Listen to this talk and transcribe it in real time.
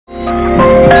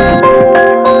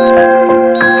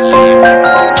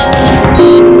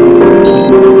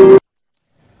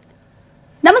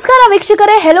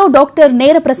ವೀಕ್ಷಕರೇ hello doctor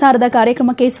ನೇರ ಪ್ರಸಾರದ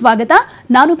ಕಾರ್ಯಕ್ರಮಕ್ಕೆ ಸ್ವಾಗತ.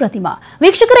 ನಾನು ಪ್ರತಿಮಾ.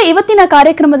 ವೀಕ್ಷಕರೇ, ಇವತ್ತಿನ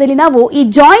ಕಾರ್ಯಕ್ರಮದಲ್ಲಿ ನಾವು ಈ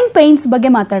ಜಾಯಿಂಟ್ ಪೇನ್ಸ್ ಬಗ್ಗೆ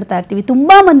ಮಾತಾಡ್ತಾ ಇರ್ತೀವಿ.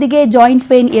 ತುಂಬಾ ಮಂದಿಗೆ ಜಾಯಿಂಟ್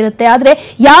ಪೇನ್ ಇರುತ್ತೆ, ಆದ್ರೆ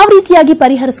ಯಾವ ರೀತಿಯಾಗಿ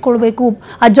ಪರಿಹರಿಸಿಕೊಳ್ಳಬೇಕು,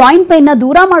 ಆ ಜಾಯಿಂಟ್ ಪೇನ್ ನ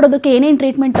ದೂರ ಮಾಡೋದಕ್ಕೆ ಏನೇನ್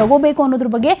ಟ್ರೀಟ್ಮೆಂಟ್ ತಗೋಬೇಕು ಅನ್ನೋದ್ರ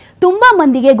ಬಗ್ಗೆ ತುಂಬಾ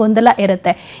ಮಂದಿಗೆ ಗೊಂದಲ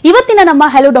ಇರುತ್ತೆ. ಇವತ್ತಿನ ನಮ್ಮ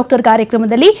ಹೆಲೋ ಡಾಕ್ಟರ್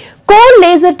ಕಾರ್ಯಕ್ರಮದಲ್ಲಿ ಕೋಲ್ಡ್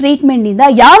ಲೇಸರ್ ಟ್ರೀಟ್ಮೆಂಟ್ ನಿಂದ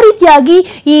ಯಾವ ರೀತಿಯಾಗಿ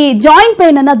ಈ ಜಾಯಿಂಟ್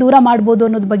ಪೇನ್ ಅನ್ನ ದೂರ ಮಾಡಬಹುದು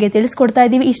ಅನ್ನೋದ್ರ ಬಗ್ಗೆ ತಿಳಿಸ್ಕೊಡ್ತಾ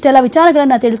ಇದೀವಿ. ಇಷ್ಟೆಲ್ಲ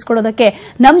ವಿಚಾರಗಳನ್ನ ತಿಳಿಸ್ಕೊಡೋದಕ್ಕೆ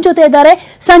ನಮ್ ಜೊತೆ ಇದ್ದಾರೆ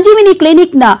ಸಂಜೀವಿನಿ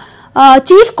ಕ್ಲಿನಿಕ್ ನ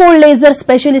ಚೀಫ್ ಕೋಲ್ಡ್ ಲೇಸರ್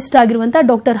ಸ್ಪೆಷಲಿಸ್ಟ್ ಆಗಿರುವಂತಹ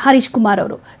ಡಾಕ್ಟರ್ ಹರೀಶ್ ಕುಮಾರ್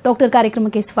ಅವರು. ಡಾಕ್ಟರ್,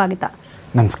 ಕಾರ್ಯಕ್ರಮಕ್ಕೆ ಸ್ವಾಗತ.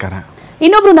 ನಮಸ್ಕಾರ.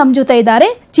 ಇನ್ನೊಬ್ರು ನಮ್ ಜೊತೆ ಇದ್ದಾರೆ,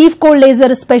 ಚೀಫ್ ಕೋಲ್ಡ್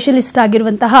ಲೇಸರ್ ಸ್ಪೆಷಲಿಸ್ಟ್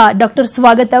ಆಗಿರುವಂತಹ ಡಾಕ್ಟರ್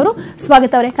ಸ್ವಾಗತ ಅವರು.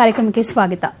 ಸ್ವಾಗತ ಅವರೇ, ಕಾರ್ಯಕ್ರಮಕ್ಕೆ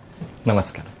ಸ್ವಾಗತ.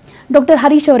 ನಮಸ್ಕಾರ. ಡಾಕ್ಟರ್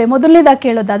ಹರೀಶ್ ಅವರೇ, ಮೊದಲನೇದಾಗಿ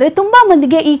ಕೇಳೋದಾದ್ರೆ, ತುಂಬಾ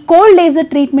ಮಂದಿಗೆ ಈ ಕೋಲ್ಡ್ ಲೇಸರ್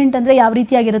ಟ್ರೀಟ್ಮೆಂಟ್ ಅಂದ್ರೆ ಯಾವ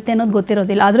ರೀತಿಯಾಗಿರುತ್ತೆ ಅನ್ನೋದು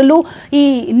ಗೊತ್ತಿರೋದಿಲ್ಲ. ಅದರಲ್ಲೂ ಈ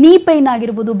ನೀ ಪೇನ್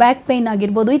ಆಗಿರ್ಬೋದು, ಬ್ಯಾಕ್ ಪೇನ್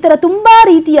ಆಗಿರ್ಬೋದು, ಈ ತರ ತುಂಬಾ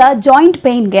ರೀತಿಯ ಜಾಯಿಂಟ್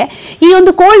ಪೇನ್ಗೆ ಈ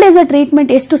ಒಂದು ಕೋಲ್ಡ್ ಲೇಸರ್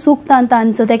ಟ್ರೀಟ್ಮೆಂಟ್ ಎಷ್ಟು ಸೂಕ್ತ ಅಂತ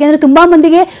ಅನ್ಸುತ್ತೆ? ಯಾಕಂದ್ರೆ ತುಂಬಾ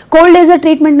ಮಂದಿಗೆ ಕೋಲ್ಡ್ ಲೇಸರ್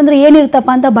ಟ್ರೀಟ್ಮೆಂಟ್ ಅಂದ್ರೆ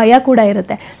ಏನಿರುತ್ತಪ್ಪ ಅಂತ ಭಯ ಕೂಡ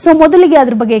ಇರುತ್ತೆ. ಸೊ ಮೊದಲಿಗೆ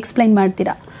ಅದ್ರ ಬಗ್ಗೆ ಎಕ್ಸ್ಪ್ಲೈನ್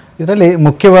ಮಾಡ್ತೀರಾ? ಇದರಲ್ಲಿ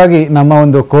ಮುಖ್ಯವಾಗಿ ನಮ್ಮ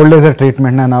ಒಂದು ಕೋಲ್ಡ್ ಲೇಸರ್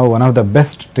ಟ್ರೀಟ್ಮೆಂಟ್ ನ ನಾವು one of the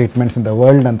best treatments in the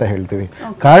world ಅಂತ ಹೇಳ್ತೀವಿ.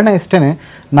 ಕಾರಣ ಇಷ್ಟೇನೆ,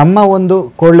 ನಮ್ಮ ಒಂದು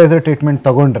ಕೋಲ್ಡ್ ಲೇಸರ್ ಟ್ರೀಟ್ಮೆಂಟ್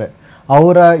ತಗೊಂಡ್ರೆ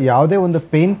ಅವರ ಯಾವುದೇ ಒಂದು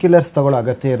ಪೇನ್ ಕಿಲ್ಲರ್ಸ್ ತಗೊಳ್ಳೋ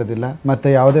ಅಗತ್ಯ ಇರೋದಿಲ್ಲ, ಮತ್ತು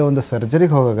ಯಾವುದೇ ಒಂದು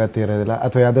ಸರ್ಜರಿಗೆ ಹೋಗೋ ಅಗತ್ಯ ಇರೋದಿಲ್ಲ,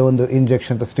 ಅಥವಾ ಯಾವುದೇ ಒಂದು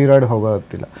ಇಂಜೆಕ್ಷನ್ ಸ್ಟೀರಾಯ್ಡ್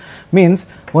ಹೋಗೋದಿಲ್ಲ. ಮೀನ್ಸ್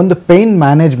ಒಂದು ಪೇನ್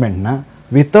ಮ್ಯಾನೇಜ್ಮೆಂಟ್ನ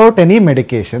ವಿತೌಟ್ ಎನಿ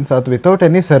ಮೆಡಿಕೇಶನ್ಸ್ ಅಥವಾ without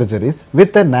any surgeries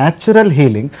with a natural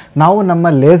healing ನಾವು ನಮ್ಮ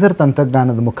ಲೇಸರ್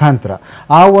ತಂತ್ರಜ್ಞಾನದ ಮುಖಾಂತರ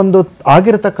ಆ ಒಂದು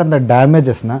ಆಗಿರತಕ್ಕಂಥ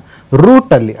ಡ್ಯಾಮೇಜಸ್ನ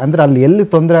ರೂಟಲ್ಲಿ, ಅಂದರೆ ಅಲ್ಲಿ ಎಲ್ಲಿ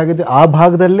ತೊಂದರೆ ಆಗಿದೆ ಆ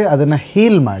ಭಾಗದಲ್ಲೇ ಅದನ್ನು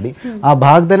ಹೀಲ್ ಮಾಡಿ, ಆ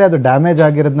ಭಾಗದಲ್ಲೇ ಅದು ಡ್ಯಾಮೇಜ್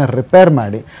ಆಗಿರೋದನ್ನ ರಿಪೇರ್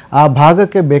ಮಾಡಿ, ಆ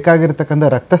ಭಾಗಕ್ಕೆ ಬೇಕಾಗಿರ್ತಕ್ಕಂಥ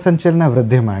ರಕ್ತ ಸಂಚಲನ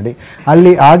ವೃದ್ಧಿ ಮಾಡಿ,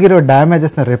 ಅಲ್ಲಿ ಆಗಿರೋ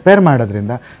ಡ್ಯಾಮೇಜಸ್ನ ರಿಪೇರ್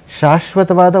ಮಾಡೋದ್ರಿಂದ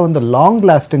ಶಾಶ್ವತವಾದ ಒಂದು ಲಾಂಗ್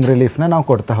ಲಾಸ್ಟಿಂಗ್ ರಿಲೀಫ್ನ ನಾವು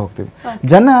ಕೊಡ್ತಾ ಹೋಗ್ತೀವಿ.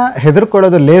 ಜನ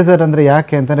ಹೆದರ್ಕೊಳ್ಳೋದು ಲೇಸರ್ ಅಂದರೆ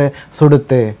ಯಾಕೆ ಅಂತಂದರೆ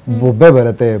ಸುಡುತ್ತೆ, ಬೊಬ್ಬೆ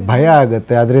ಬರುತ್ತೆ, ಭಯ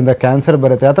ಆಗುತ್ತೆ, ಅದರಿಂದ ಕ್ಯಾನ್ಸರ್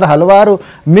ಬರುತ್ತೆ, ಆ ಥರ ಹಲವಾರು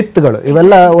ಮಿತ್ಗಳು,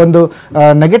 ಇವೆಲ್ಲ ಒಂದು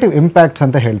ನೆಗೆಟಿವ್ ಇಂಪ್ಯಾಕ್ಟ್ಸ್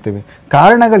ಅಂತ ಹೇಳ್ತೀವಿ.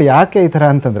 ಕಾರಣಗಳು ಯಾಕೆ ಈ ಥರ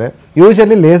ಅಂತಂದರೆ,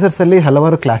 ಯೂಶಲಿ ಲೇಸರ್ಸಲ್ಲಿ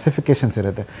ಹಲವಾರು ಕ್ಲಾಸಿಫಿಕೇಶನ್ಸ್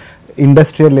ಇರುತ್ತೆ.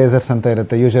 ಇಂಡಸ್ಟ್ರಿಯಲ್ ಲೇಸರ್ಸ್ ಅಂತ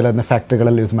ಇರುತ್ತೆ, ಯೂಶಲಿ ಅದನ್ನ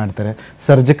ಫ್ಯಾಕ್ಟ್ರಿಗಳಲ್ಲಿ ಯೂಸ್ ಮಾಡ್ತಾರೆ.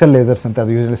 ಸರ್ಜಿಕಲ್ ಲೇಸರ್ಸ್ ಅಂತ,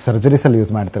 ಅದು ಯೂಶಲಿ ಸರ್ಜರೀಸಲ್ಲಿ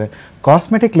ಯೂಸ್ ಮಾಡ್ತಾರೆ.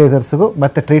 ಕಾಸ್ಮೆಟಿಕ್ ಲೇಸರ್ಸ್ಗೂ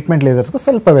ಮತ್ತು ಟ್ರೀಟ್ಮೆಂಟ್ ಲೇಸರ್ಸ್ಗೂ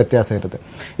ಸ್ವಲ್ಪ ವ್ಯತ್ಯಾಸ ಇರುತ್ತೆ.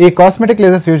 ಈ ಕಾಸ್ಮೆಟಿಕ್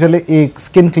ಲೇಸರ್ಸ್ ಯೂಶಲಿ ಈ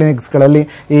ಸ್ಕಿನ್ ಕ್ಲಿನಿಕ್ಸ್ಗಳಲ್ಲಿ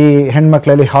ಈ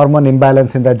ಹೆಣ್ಮಕ್ಳಲ್ಲಿ ಹಾರ್ಮೋನ್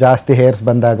ಇಂಬ್ಯಾಲೆನ್ಸಿಂದ ಜಾಸ್ತಿ ಹೇರ್ಸ್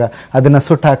ಬಂದಾಗ ಅದನ್ನು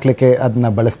ಸುಟ್ಟು ಹಾಕ್ಲಿಕ್ಕೆ ಅದನ್ನ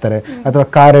ಬಳಸ್ತಾರೆ, ಅಥವಾ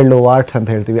ಕಾರೆಳ್ಳು ವಾಟ್ಸ್ ಅಂತ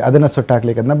ಹೇಳ್ತೀವಿ, ಅದನ್ನು ಸುಟ್ಟು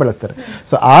ಹಾಕ್ಲಿಕ್ಕೆ ಅದನ್ನ ಬಳಸ್ತಾರೆ.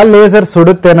 ಸೊ ಆ ಲೇಸರ್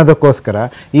ಸುಡುತ್ತೆ ಅನ್ನೋದಕ್ಕೋಸ್ಕರ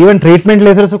ಈವನ್ ಟ್ರೀಟ್ಮೆಂಟ್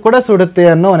ಲೇಸರ್ಸು ಕೂಡ ಸುಡುತ್ತೆ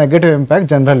ಅನ್ನೋ ನೆಗೆಟಿವ್ ಇಂಪ್ಯಾಕ್ಟ್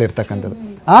ಜನರಲ್ಲಿ ಇರ್ತಕ್ಕಂಥದ್ದು.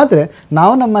 ಆದರೆ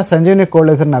ನಾವು ನಮ್ಮ ಸಂಜೀವಿನಿ ಕೋಲ್ಡ್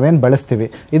ಲೇಸರ್ ನಾವೇನು ಬಳಸ್ತೀವಿ,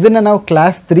 ಇದನ್ನ ನಾವು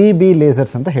ಕ್ಲಾಸ್ 3B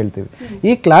ಲೇಸರ್ಸ್ ಅಂತ ಹೇಳ್ತೀವಿ.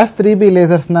 ಈ ಕ್ಲಾಸ್ 3B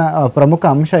ಲೇಸರ್ಸ್ನ ಪ್ರಮುಖ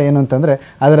ಅಂಶ ಏನು ಅಂತಂದರೆ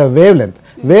ಅದರ ವೇವ್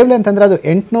ಲೆಂತ್ ಅಂದರೆ ಅದು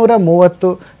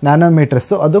 830 ನ್ಯಾನೋಮೀಟರ್ಸ್,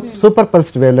 ಅದು ಸೂಪರ್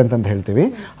ಪಲ್ಸ್ಡ್ ವೇವ್ ಲೆಂತ್ ಅಂತ ಹೇಳ್ತೀವಿ.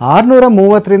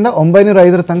 630ರಿಂದ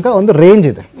 905 ತನಕ ಒಂದು ರೇಂಜ್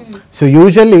ಇದೆ. ಸೊ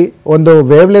ಯೂಶಲಿ ಒಂದು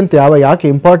ವೇವ್ ಲೆಂತ್ ಯಾಕೆ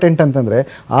ಇಂಪಾರ್ಟೆಂಟ್ ಅಂತಂದರೆ,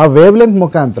 ಆ ವೇವ್ ಲೆಂತ್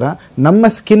ಮುಖಾಂತರ ನಮ್ಮ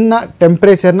ಸ್ಕಿನ್ನ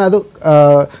ಟೆಂಪ್ರೇಚರ್ನ ಅದು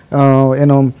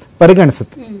ಏನು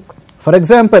ಪರಿಗಣಿಸುತ್ತೆ. ಫಾರ್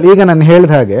ಎಕ್ಸಾಂಪಲ್, ಈಗ ನಾನು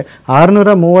ಹೇಳಿದ ಹಾಗೆ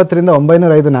 630ರಿಂದ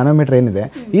 905 ನ್ಯಾನೋಮೀಟರ್ ಏನಿದೆ,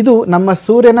 ಇದು ನಮ್ಮ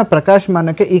ಸೂರ್ಯನ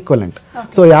ಪ್ರಕಾಶಮಾನಕ್ಕೆ ಈಕ್ವಲೆಂಟ್.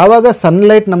 ಸೊ ಯಾವಾಗ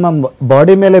ಸನ್ಲೈಟ್ ನಮ್ಮ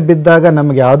ಬಾಡಿ ಮೇಲೆ ಬಿದ್ದಾಗ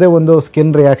ನಮಗೆ ಯಾವುದೇ ಒಂದು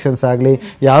ಸ್ಕಿನ್ ರಿಯಾಕ್ಷನ್ಸ್ ಆಗಲಿ,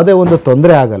 ಯಾವುದೇ ಒಂದು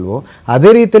ತೊಂದರೆ ಆಗಲ್ವೋ,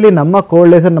 ಅದೇ ರೀತಿಯಲ್ಲಿ ನಮ್ಮ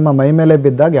ಕೋಲ್ಡ್ ಲೇಸರ್ ನಮ್ಮ ಮೈ ಮೇಲೆ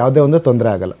ಬಿದ್ದಾಗ ಯಾವುದೇ ಒಂದು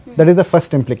ತೊಂದರೆ ಆಗಲ್ಲ. That is the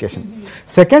first implication.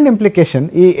 Second implication,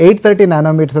 ಈ 830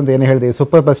 ನ್ಯಾನೋಮೀಟರ್ಸ್ ಅಂತ ಏನು ಹೇಳಿದೆ,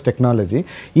 ಸೂಪರ್ ಪಲ್ಸ್ ಟೆಕ್ನಾಲಜಿ,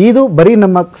 ಇದು ಬರೀ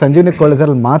ನಮ್ಮ ಸಂಜೀವಿನಿ ಕೋಲ್ಡ್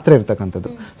ಲೇಸರ್ ಮಾತ್ರ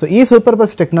ಇರ್ತಕ್ಕಂಥದ್ದು. ಸೊ ಈ ಸೂಪರ್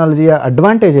ಪಲ್ಸ್ ಟೆಕ್ನಾಲಜಿಯ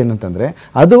ಅಡ್ವಾಂಟೇಜ್ ಏನಂತಂದ್ರೆ,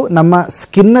 ಅದು ನಮ್ಮ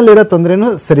ಸ್ಕಿನ್ನಲ್ಲಿರೋ ತೊಂದರೆನೂ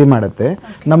ಸರಿ ಮಾಡುತ್ತೆ,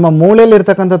 ನಮ್ಮ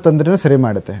ಮೂಳೆಯಲ್ಲಿರ್ತಕ್ಕಂಥ ತೊಂದರೆನೂ ಸರಿ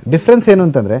ಮಾಡುತ್ತೆ. ಡಿಫ್ರೆನ್ಸ್ ಏನು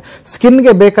ಅಂತಂದ್ರೆ,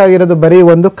 ಸ್ಕಿನ್ಗೆ ಬೇಕಾಗಿರೋದು ಬರೀ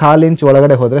ಒಂದು 1/4 ಇಂಚ್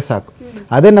ಒಳಗಡೆ ಹೋದ್ರೆ ಸಾಕು.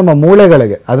 ಅದೇ ನಮ್ಮ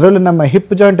ಮೂಳೆಗಳಿಗೆ, ಅದರಲ್ಲೂ ನಮ್ಮ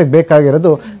ಹಿಪ್ ಜಾಯಿಂಟ್ಗೆ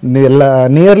ಬೇಕಾಗಿರೋದು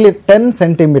ನಿಯರ್ಲಿ 10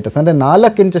 ಸೆಂಟಿಮೀಟರ್ಸ್, ಅಂದರೆ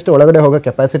 4 ಇಂಚಷ್ಟು ಒಳಗಡೆ ಹೋಗೋ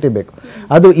ಕೆಪಾಸಿಟಿ ಬೇಕು.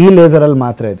 ಅದು ಈ ಲೇಸರ್ ಅಲ್ಲಿ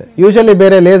ಮಾತ್ರ ಇದೆ. ಯೂಶಲಿ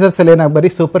ಬೇರೆ ಲೇಸರ್ಸ್ ಅಲ್ಲಿ ಏನಾಗ ಬರೀ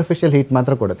ಸೂಪರ್ಫಿಷಿಯಲ್ ಹೀಟ್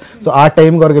ಮಾತ್ರ ಕೊಡುತ್ತೆ. ಸೊ ಆ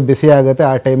ಟೈಮ್ಗೆ ಅವ್ರಿಗೆ ಬಿಸಿ ಆಗುತ್ತೆ,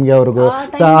 ಆ ಟೈಮ್ಗೆ ಅವ್ರಿಗೂ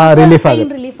ರಿಲೀಫ್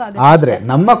ಆಗುತ್ತೆ. ಆದ್ರೆ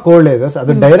ನಮ್ಮ ಕೋಲ್ಡ್ ಲೇಸರ್ಸ್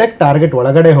ಅದು ಡೈರೆಕ್ಟ್ ಟಾರ್ಗೆಟ್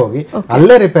ಒಳಗಡೆ ಹೋಗಿ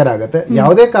ಅಲ್ಲೇ ರಿಪೇರ್ ಆಗುತ್ತೆ.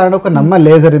 ಯಾವುದೇ ಕಾರಣಕ್ಕೂ ನಮ್ಮ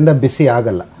ಲೇಸರ್ ಇಂದ ಬಿಸಿ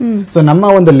ಆಗಲ್ಲ. ಸೊ ನಮ್ಮ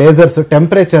ಒಂದು ಲೇಸರ್ಸ್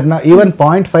ಟೆಂಪರೇಚರ್ ನ ಈವನ್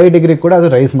 0.5 ಡಿಗ್ರಿ ಕೂಡ ಅದು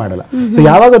ರೈಸ್ ಮಾಡಲ್ಲ. ಸೊ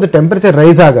ಯಾವಾಗ ಅದು ಟೆಂಪರೇಚರ್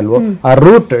ರೈಸ್ ಆಗಲ್ವೋ, ಆ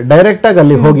ರೂಟ್ ಡೈರೆಕ್ಟ್ ಆಗಿ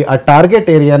ಅಲ್ಲಿ ಹೋಗಿ ಆ ಟಾರ್ಗೆಟ್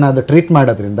ಏರಿಯಾನ ಅದು ಟ್ರೀಟ್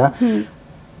ಮಾಡೋದ್ರಿಂದ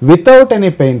without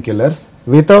any pain killers,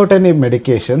 without any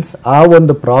medications ಆ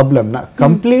ಒಂದು ಪ್ರಾಬ್ಲಮ್ ನ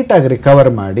ಕಂಪ್ಲೀಟ್ ಆಗಿ ರಿಕವರ್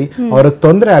ಮಾಡಿ ಅವ್ರಿಗೆ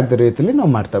ತೊಂದರೆ ಆಗದ ರೀತಿಯಲ್ಲಿ ನಾವು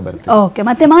ಮಾಡ್ತಾ ಬರ್ತೀವಿ. ಓಕೆ,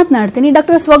 ಮತ್ತೆ ಮಾತನಾಡ್ತೀನಿ.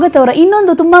 ಡಾಕ್ಟರ್ ಸ್ವಾಗತ್ ಅವರ,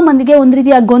 ಇನ್ನೊಂದು ತುಂಬಾ ಮಂದಿಗೆ ಒಂದ್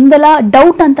ರೀತಿಯ ಗೊಂದಲ,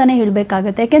 ಡೌಟ್ ಅಂತಾನೆ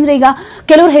ಹೇಳ್ಬೇಕಾಗತ್ತೆ. ಯಾಕೆಂದ್ರೆ ಈಗ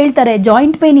ಕೆಲವರು ಹೇಳ್ತಾರೆ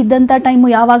ಜಾಯಿಂಟ್ ಪೇನ್ ಇದ್ದಂತ ಟೈಮು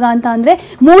ಯಾವಾಗ ಅಂತ ಅಂದ್ರೆ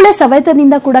ಮೂಳೆ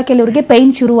ಸವೆತದಿಂದ ಕೂಡ ಕೆಲವರಿಗೆ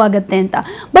ಪೇನ್ ಶುರುವಾಗುತ್ತೆ ಅಂತ.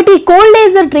 ಬಟ್ ಈ ಕೋಲ್ಡ್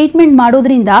ಲೇಸರ್ ಟ್ರೀಟ್ಮೆಂಟ್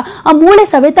ಮಾಡೋದ್ರಿಂದ ಆ ಮೂಳೆ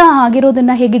ಸವೆತ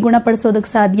ಆಗಿರೋದನ್ನ ಹೇಗೆ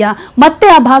ಗುಣಪಡಿಸೋದಕ್ಕೆ ಸಾಧ್ಯ, ಮತ್ತೆ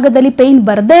ಆ ಭಾಗದಲ್ಲಿ ಪೇನ್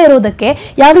ಬರದೇ ಇರೋದಕ್ಕೆ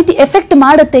ಯಾವ ರೀತಿ ಎಫೆಕ್ಟ್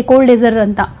ಮಾಡುತ್ತೆ ಕೋಲ್ಡ್ ಲೇಸರ್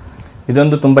ಅಂತ?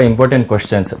 ಇದೊಂದು ತುಂಬಾ ಇಂಪಾರ್ಟೆಂಟ್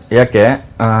ಕ್ವಶನ್ಸ್. ಯಾಕೆ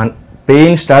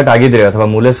ಪೇನ್ ಸ್ಟಾರ್ಟ್ ಆಗಿದ್ರೆ ಅಥವಾ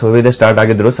ಮೂಲೆ ಸೋವಿದೆ ಸ್ಟಾರ್ಟ್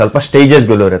ಆಗಿದ್ರು ಸ್ವಲ್ಪ ಸ್ಟೇಜಸ್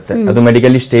ಗಳು ಇರುತ್ತೆ. ಅದು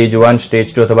ಮೆಡಿಕಲಿ ಸ್ಟೇಜ್ 1, ಸ್ಟೇಜ್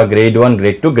 2 ಅಥವಾ ಗ್ರೇಡ್ 1,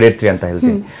 ಗ್ರೇಡ್ 2, ಗ್ರೇಡ್ 3 ಅಂತ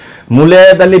ಹೇಳ್ತೀವಿ.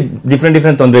 ಮೂಲೆಯಲ್ಲಿ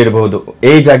ಡಿಫ್ರೆಂಟ್ ತೊಂದರೆ ಇರಬಹುದು.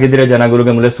 ಏಜ್ ಆಗಿದ್ರೆ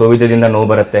ಜನಗಳಿಗೆ ಮೂಲೆ ಸೋವಿತದಿಂದ ನೋವು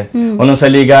ಬರುತ್ತೆ.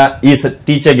 ಒಂದೊಂದ್ಸಲಿ ಈಗ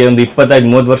ಟೀಚರ್ಗೆ ಒಂದು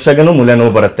 25-30 ವರ್ಷಗೂ ಮೂಲೆ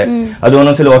ನೋವು ಬರುತ್ತೆ. ಅದು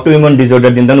ಒಂದೊಂದ್ಸಲಿ ಆಟೋ ಇಮ್ಯೂನ್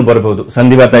ಡಿಸಾರ್ಡರ್ ದಿಂದನೂ ಬರಬಹುದು.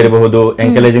 ಸಂಧಿವಾತ ಇರಬಹುದು,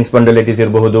 ಎಂಕಲೈಸಿಂಗ್ ಸ್ಪಾಂಡಿಲೈಟಿಸ್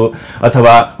ಇರಬಹುದು,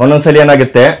 ಅಥವಾ ಒಂದೊಂದ್ಸಲಿ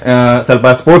ಏನಾಗುತ್ತೆ ಸ್ವಲ್ಪ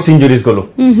ಸ್ಪೋರ್ಟ್ಸ್ ಇಂಜುರೀಸ್ಗಳು.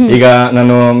 ಈಗ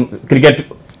ನಾನು ಕ್ರಿಕೆಟ್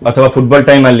ಅಥವಾ ಫುಟ್ಬಾಲ್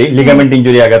ಟೈಮ್ ಅಲ್ಲಿ ಲಿಗಮೆಂಟ್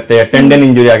ಇಂಜುರಿ ಆಗುತ್ತೆ, ಟೆಂಡನ್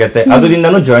ಇಂಜುರಿ ಆಗುತ್ತೆ,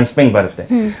 ಅದರಿಂದನೂ ಜಾಯಿಂಟ್ಸ್ ಪೇನ್ ಬರುತ್ತೆ.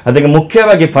 ಅದಕ್ಕೆ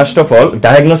ಮುಖ್ಯವಾಗಿ ಫಸ್ಟ್ ಆಫ್ ಆಲ್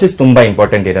ಡಯಾಗ್ನೋಸಿಸ್ ತುಂಬಾ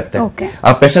ಇಂಪಾರ್ಟೆಂಟ್ ಇರುತ್ತೆ.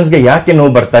 ಆ ಪೇಷಂಟ್ಸ್ ಗೆ ಯಾಕೆ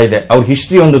ನೋವು ಬರ್ತಾ ಇದೆ, ಅವ್ರ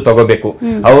ಹಿಸ್ಟ್ರಿ ಒಂದು ತಗೋಬೇಕು.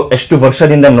 ಅವ್ರು ಎಷ್ಟು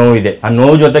ವರ್ಷದಿಂದ ನೋವು ಇದೆ, ಆ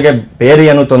ನೋವು ಜೊತೆಗೆ ಬೇರೆ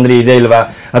ಏನು ತೊಂದರೆ ಇದೆ ಇಲ್ವಾ,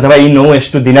 ಅಥವಾ ಈ ನೋವು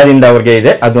ಎಷ್ಟು ದಿನದಿಂದ ಅವ್ರಿಗೆ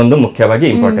ಇದೆ, ಅದೊಂದು ಮುಖ್ಯವಾಗಿ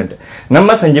ಇಂಪಾರ್ಟೆಂಟ್.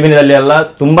 ನಮ್ಮ ಸಂಜೀವಿನಿಯಲ್ಲಿ ಎಲ್ಲ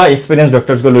ತುಂಬಾ ಎಕ್ಸ್ಪೀರಿಯನ್ಸ್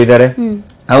ಡಾಕ್ಟರ್ಸ್ ಗಳು ಇದ್ದಾರೆ.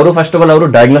 ಅವರು ಫಸ್ಟ್ ಆಫ್ ಆಲ್ ಅವರು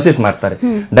ಡಯಾಗ್ನೋಸಿಸ್ ಮಾಡ್ತಾರೆ.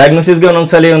 ಡಯಾಗ್ನೋಸಿಸ್ಗೆ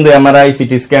ಒಂದೊಂದ್ಸಲಿ ಒಂದು MRI,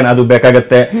 CT ಸ್ಕ್ಯಾನ್ ಅದು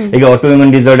ಬೇಕಾಗುತ್ತೆ. ಈಗ ಆಟೋ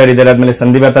ಇಮ್ಯೂನ್ ಡಿಸಾರ್ಡರ್ ಇದೆ, ಆದ್ಮೇಲೆ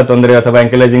ಸಂಧಿವಾತ ತೊಂದರೆ ಅಥವಾ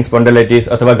ಎಂಕಲೈಸಿಂಗ್ ಸ್ಪಾಂಡಿಲೈಟಿಸ್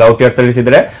ಅಥವಾ ಗೌಟಿ ಆರ್ಥರೈಟಿಸ್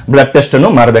ಇದ್ರೆ ಬ್ಲಡ್ ಟೆಸ್ಟ್ ಅನ್ನು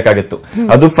ಮಾಡಬೇಕಾಗಿತ್ತು.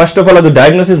 ಅದು ಫಸ್ಟ್ ಆಫ್ ಆಲ್ ಅದು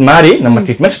ಡಯಾಗ್ನೋಸಿಸ್ ಮಾಡಿ ನಮ್ಮ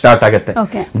ಟ್ರೀಟ್ಮೆಂಟ್ ಸ್ಟಾರ್ಟ್ ಆಗುತ್ತೆ.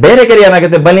 ಬೇರೆ ಕಡೆ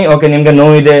ಏನಾಗುತ್ತೆ, ಬನ್ನಿ ಓಕೆ ನಿಮ್ಗೆ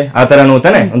ನೋವು ಇದೆ ಆ ತರ ನೋವು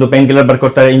ತಾನೆ, ಒಂದು ಪೇನ್ ಕಿಲ್ಲರ್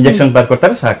ಬರ್ಕೊಡ್ತಾರೆ, ಇಂಜೆಕ್ಷನ್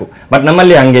ಬರ್ಕೊಡ್ತಾರೆ, ಸಾಕು. ಬಟ್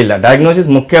ನಮ್ಮಲ್ಲಿ ಹಂಗೆ ಇಲ್ಲ. ಡಯಾಗ್ನೋಸಿಸ್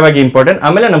ಮುಖ್ಯವಾಗಿ ಇಂಪಾರ್ಟೆಂಟ್,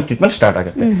 ಆಮೇಲೆ ನಮ್ಮ ಟ್ರೀಟ್ಮೆಂಟ್ ಸ್ಟಾರ್ಟ್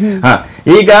ಆಗುತ್ತೆ.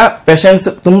 ಈಗ ಪೇಷಂಟ್ಸ್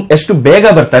ಎಷ್ಟು ಬೇಗ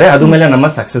ಬರ್ತಾರೆ ಅದ್ರ ಮೇಲೆ ನಮ್ಮ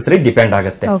ಸಕ್ಸಸ್ ರೇಟ್ ಡಿಪೆಂಡ್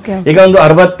ಆಗುತ್ತೆ. ಈಗ ಒಂದು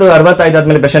 65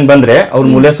 ಆದ್ಮೇಲೆ ಪೇಷಂಟ್ ಬಂದ್ರೆ ಅವ್ರ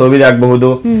ಮೂಲೆ ಸೋವಿದೆ ಆಗಬಹುದು,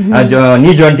 ನೀ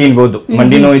ಜಾಯಿಂಟ್ ಇಲ್ಬಹುದು,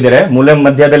 ಮಂಡಿ ನೋವು ಇದ್ರೆ ಮೂಲೆ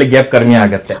ಮಧ್ಯದಲ್ಲಿ ಗ್ಯಾಪ್ ಕಡಿಮೆ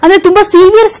ಆಗುತ್ತೆ. ಅಂದ್ರೆ ತುಂಬಾ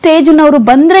ಸೀವಿಯರ್ ಸ್ಟೇಜ್ ನವರು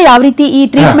ಬಂದ್ರೆ ಯಾವ ರೀತಿ ಈ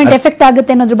ಟ್ರೀಟ್ಮೆಂಟ್ ಎಫೆಕ್ಟ್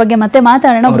ಆಗುತ್ತೆ ಅನ್ನೋದ್ರ ಬಗ್ಗೆ ಮತ್ತೆ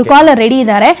ಮಾತಾಡೋಣ. ಒಬ್ರು ಕಾಲರ್ ರೆಡಿ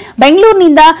ಇದ್ದಾರೆ.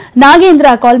 ಬೆಂಗಳೂರಿನಿಂದ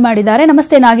ನಾಗೇಂದ್ರ ಕಾಲ್ ಮಾಡಿದ್ದಾರೆ.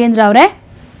 ನಮಸ್ತೆ ನಾಗೇಂದ್ರ ಅವರೇ.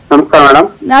 ನಮಸ್ಕಾರ ಮೇಡಮ್.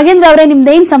 ನಾಗೇಂದ್ರ ಅವರೇ,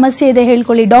 ನಿಮ್ದು ಏನ್ ಸಮಸ್ಯೆ ಇದೆ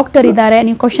ಹೇಳ್ಕೊಳ್ಳಿ, ಡಾಕ್ಟರ್ ಇದ್ದಾರೆ,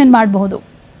 ನೀವು ಕ್ವಶನ್ ಮಾಡಬಹುದು.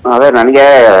 ಅದೇ ನನಗೆ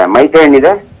ಮೈಗ್ರೇನ್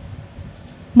ಇದೆ.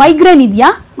 ಮೈಗ್ರೇನ್ ಇದೆಯಾ?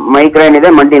 ಮೈಗ್ರೇನ್ ಇದೆ,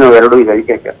 ಮಂಡಿ ನೋವು ಎರಡು ಇದೆ.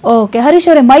 ಓಕೆ ಹರೀಶ್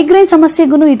ಅವರೇ, ಮೈಗ್ರೇನ್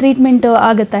ಸಮಸ್ಯೆಗೂ ಈ ಟ್ರೀಟ್ಮೆಂಟ್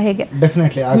ಆಗುತ್ತಾ ಹೇಗೆ?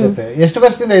 ಡೆಫಿನೆಟ್ಲಿ ಆಗುತ್ತೆ. ಎಷ್ಟು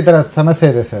ವರ್ಷದಿಂದ ಈ ತರ ಸಮಸ್ಯೆ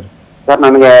ಇದೆ ಸರ್? ಸರ್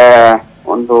ನನಗೆ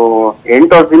ಒಂದು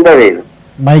 8 ವರ್ಷದಿಂದ ಇದೆ ಇದು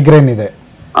ಮೈಗ್ರೇನ್ ಇದೆ.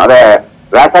 ಅದೇ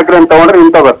ವ್ಯಾಸಕ್ರೇನ್ ತಗೊಂಡ್ರೆ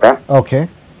ನಿಂತೋಗುತ್ತೆ. ಓಕೆ.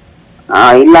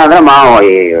 ಇಲ್ಲ ಅಂದ್ರೆ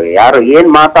ಯಾರು ಏನ್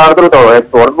ಮಾತಾಡಿದ್ರು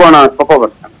ಹೊರಗೋಣ ಸ್ವಲ್ಪ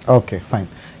ಬರ್ತಾನೆ. Okay fine.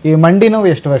 ಈ ಮಂಡಿ ನೋವು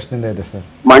ಎಷ್ಟು ವರ್ಷದಿಂದ ಇದೆ ಸರ್?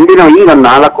 ಮಂಡಿ ನೋವು ಈಗ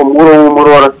 3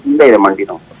 ವರ್ಷದಿಂದ ಇದೆ ಮಂಡಿ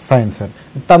ನೋವು. Fine sir.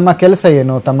 ತಮ್ಮ ಕೆಲಸ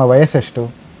ಏನು, ತಮ್ಮ ವಯಸ್ಸೆಷ್ಟು?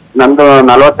 ನಂದು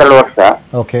 42 ವರ್ಷ.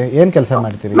 ಓಕೆ. ಏನ್ ಕೆಲಸ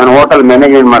ಮಾಡ್ತೀರಿ? ನಾನು ಹೋಟೆಲ್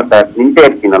ಮ್ಯಾನೇಜ್ಮೆಂಟ್ ಮಾಡ್ತಾ ನಿಂತೇ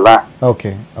ಇರ್ತೀನಲ್ಲ.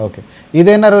 Okay okay.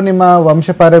 ಇದೇನಾರು ನಿಮ್ಮ ವಂಶ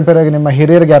ಪಾರಂಪರ್ಯವಾಗಿ ನಿಮ್ಮ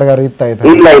ಹಿರಿಯರಿಗೆ ಯಾರಿಗಾರು ಇತ್ತಾ?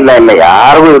 ಇಲ್ಲ ಇಲ್ಲ ಇಲ್ಲ,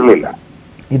 ಯಾರಿಗೂ ಇರ್ಲಿಲ್ಲ.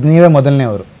 ಇದು ನೀವೇ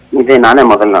ಮೊದಲನೇವರು? ಇದೆ, ನಾನೇ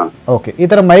ಮೊದಲ. ಓಕೆ. ಈ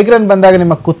ತರ ಮೈಗ್ರೇನ್ ಬಂದಾಗ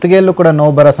ನಿಮ್ಮ ಕುತ್ತಿಗೆಯಲ್ಲೂ ಕೂಡ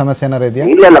ನೋವು ಬರೋ ಸಮಸ್ಯೆ ಏನಾರು ಇದೆಯಾ?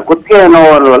 ಇಲ್ಲ ಇಲ್ಲ, ಕುತ್ತಿಗೆ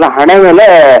ನೋವು ಅಲ್ಲ, ಹಣೆ ಮೇಲೆ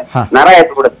ನರ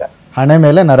ಎದ್ದು ಬಿಡುತ್ತೆ. ಹಣೆ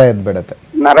ಮೇಲೆ ನರ ಎದ್ದು ಬಿಡುತ್ತೆ.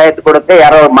 ನರ ಎದ್ದು ಬಿಡುತ್ತೆ,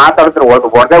 ಯಾರೋ ಮಾತಾಡಿದ್ರೆ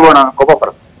ಹೊಡೆದೇ ಬೋಣ ಕೋಪ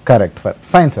ಬರುತ್ತೆ. Correct sir.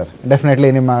 Fine sir, definitely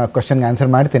ನಿಮ್ಮ ಕ್ವಶನ್ಗೆ ಆನ್ಸರ್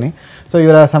ಮಾಡ್ತೀನಿ. ಸೊ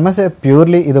ಇವರ ಸಮಸ್ಯೆ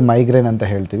ಪ್ಯೂರ್ಲಿ ಇದು ಮೈಗ್ರೇನ್ ಅಂತ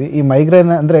ಹೇಳ್ತೀವಿ. ಈ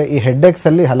ಮೈಗ್ರೇನ್ ಅಂದರೆ ಈ ಹೆಡ್ಏಕ್ಸ್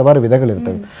ಅಲ್ಲಿ ಹಲವಾರು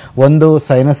ವಿಧಗಳಿರ್ತವೆ. ಒಂದು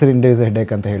ಸೈನಸ್ ಇಂಡ್ಯೂಸ್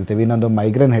ಹೆಡ್ಏಕ್ ಅಂತ ಹೇಳ್ತೀವಿ, ಇನ್ನೊಂದು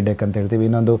ಮೈಗ್ರೇನ್ ಹೆಡ್ಏಕ್ ಅಂತ ಹೇಳ್ತೀವಿ,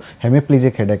 ಇನ್ನೊಂದು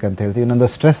ಹೆಮಿಪ್ಲಿಜಿಕ್ ಹೆಡ್ಏಕ್ ಅಂತ ಹೇಳ್ತೀವಿ, ಇನ್ನೊಂದು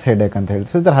ಸ್ಟ್ರೆಸ್ ಹೆಡ್ಏಕ್ ಅಂತ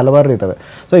ಹೇಳ್ತೀವಿ. ಸೊ ಈ ಥರ ಹಲವಾರು ಇರ್ತವೆ.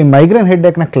 ಸೊ ಈ ಮೈಗ್ರೇನ್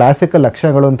ಹೆಡ್ಏಕ್ನ ಕ್ಲಾಸಿಕಲ್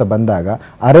ಲಕ್ಷಣಗಳು ಅಂತ ಬಂದಾಗ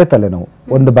ಅರೆ ತಲೆನೋವು,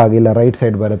 ಒಂದು ಭಾಗ ಇಲ್ಲ ರೈಟ್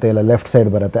ಸೈಡ್ ಬರುತ್ತೆ, ಇಲ್ಲ ಲೆಫ್ಟ್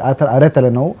ಸೈಡ್ ಬರುತ್ತೆ, ಆ ಥರ ಅರೆ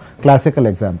ತಲೆನೋವು ಕ್ಲಾಸಿಕಲ್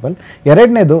ಎಕ್ಸಾಂಪಲ್.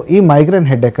 ಎರಡನೇದು, ಈ ಮೈಗ್ರೇನ್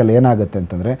ಹೆಡ್ಏಕಲ್ಲಿ ಏನಾಗುತ್ತೆ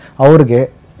ಅಂತಂದರೆ ಅವ್ರಿಗೆ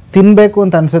ತಿನ್ನಬೇಕು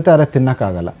ಅಂತ ಅನ್ಸುತ್ತೆ, ಆದರೆ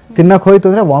ತಿನ್ನಕ್ಕಾಗಲ್ಲ. ತಿನ್ನಕ್ಕೆ ಹೋಯ್ತು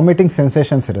ಅಂದರೆ ವಾಮಿಟಿಂಗ್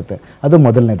ಸೆನ್ಸೇಷನ್ಸ್ ಇರುತ್ತೆ, ಅದು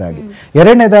ಮೊದಲನೇದಾಗಿ.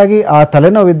 ಎರಡನೇದಾಗಿ ಆ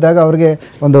ತಲೆನೋವಿದ್ದಾಗ ಅವ್ರಿಗೆ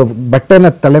ಒಂದು ಬಟ್ಟೆನ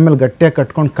ತಲೆ ಮೇಲೆ ಗಟ್ಟಿಯಾಗಿ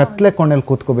ಕಟ್ಕೊಂಡು ಕತ್ಲೆ ಕೊಂಡಲ್ಲಿ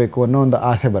ಕೂತ್ಕೋಬೇಕು ಅನ್ನೋ ಒಂದು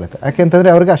ಆಸೆ ಬರುತ್ತೆ.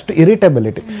 ಯಾಕೆಂತಂದರೆ ಅವ್ರಿಗೆ ಅಷ್ಟು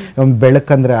ಇರಿಟೇಬಿಲಿಟಿ, ಒಂದು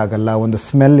ಬೆಳಕಂದ್ರೆ ಆಗಲ್ಲ, ಒಂದು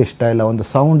ಸ್ಮೆಲ್ ಇಷ್ಟ ಇಲ್ಲ, ಒಂದು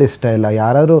ಸೌಂಡ್ ಇಷ್ಟ ಇಲ್ಲ,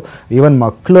 ಯಾರಾದರೂ ಈವನ್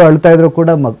ಮಕ್ಕಳು ಅಳ್ತಾ ಇದ್ರು ಕೂಡ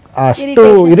ಅಷ್ಟು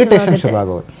ಇರಿಟೇಷನ್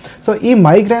ಶುರುವಾಗೋದು. ಸೊ ಈ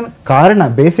ಮೈಗ್ರೇನ್ ಕಾರಣ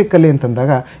ಬೇಸಿಕಲಿ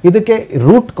ಅಂತಂದಾಗ ಇದಕ್ಕೆ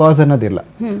ರೂಟ್ ಕಾಸ್ ಅನ್ನೋದಿಲ್ಲ.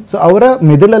 ಸೊ ಅವರ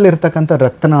ಮಿದುಳಲ್ಲಿರ್ತಕ್ಕಂಥ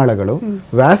ರಕ್ತನಾಳಗಳು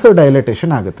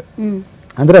ವ್ಯಾಸೋಡೈಲೇಟೇಷನ್ ಆಗುತ್ತೆ,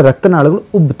 ಅಂದ್ರೆ ರಕ್ತನಾಳಗಳು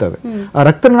ಉಬ್ಬುತ್ತವೆ. ಆ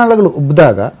ರಕ್ತನಾಳಗಳು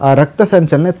ಉಬ್ಬಿದಾಗ ಆ ರಕ್ತ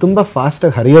ಸಂಚಲನೆ ತುಂಬಾ ಫಾಸ್ಟ್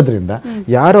ಆಗಿ ಹರಿಯೋದ್ರಿಂದ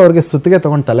ಯಾರು ಅವ್ರಿಗೆ ಸುತ್ತಿಗೆ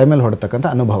ತಗೊಂಡು ತಲೆ ಮೇಲೆ ಹೊಡತಕ್ಕಂಥ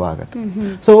ಅನುಭವ ಆಗುತ್ತೆ.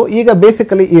 ಸೊ ಈಗ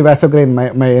ಬೇಸಿಕಲಿ ಈ ವ್ಯಾಸೋಗ್ರೈನ್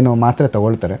ಏನು ಮಾತ್ರೆ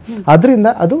ತಗೊಳ್ತಾರೆ, ಅದರಿಂದ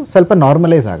ಅದು ಸ್ವಲ್ಪ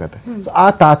ನಾರ್ಮಲೈಸ್ ಆಗುತ್ತೆ. ಸೊ ಆ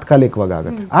ತಾತ್ಕಾಲಿಕವಾಗಿ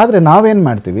ಆಗುತ್ತೆ. ಆದ್ರೆ ನಾವೇನ್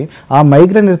ಮಾಡ್ತೀವಿ, ಆ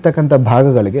ಮೈಗ್ರೇನ್ ಇರ್ತಕ್ಕಂಥ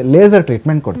ಭಾಗಗಳಿಗೆ ಲೇಸರ್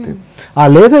ಟ್ರೀಟ್ಮೆಂಟ್ ಕೊಡ್ತೀವಿ. ಆ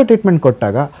ಲೇಸರ್ ಟ್ರೀಟ್ಮೆಂಟ್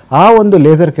ಕೊಟ್ಟಾಗ ಆ ಒಂದು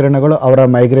ಲೇಸರ್ ಕಿರಣಗಳು ಅವರ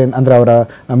ಮೈಗ್ರೇನ್ ಅಂದ್ರೆ ಅವರ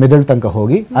ಮಿದುಳು ತನಕ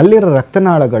ಹೋಗಿ ಅಲ್ಲಿರೋ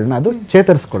ರಕ್ತನಾಳಗಳನ್ನ ಅದು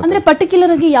ಚೇತರಿಸ್ಕೊಳ್ಳುತ್ತೆ. ಅಂದ್ರೆ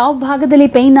ಪರ್ಟಿಕ್ಯುಲರ್ ಆಗಿ ಯಾವ ಭಾಗದಲ್ಲಿ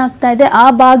ಪೇನ್ ಆಗ್ತಾ ಇದೆ ಆ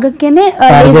ಭಾಗಕ್ಕೆನೆ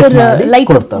ಲೇಸರ್ ಲೈಟ್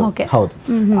ಕೊಡ್ತಾರೆ. ಹೌದು.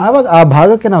 ಆವಾಗ ಆ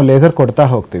ಭಾಗಕ್ಕೆ ನಾವು ಲೇಸರ್ ಕೊಡ್ತಾ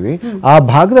ಹೋಗ್ತೀವಿ. ಆ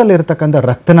ಭಾಗದಲ್ಲಿ ಇರತಕ್ಕಂಥ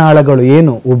ರಕ್ತನಾಳಗಳು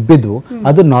ಏನು ಉಬ್ಬಿದ್ವು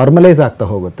ಅದು ನಾರ್ಮಲೈಸ್ ಆಗ್ತಾ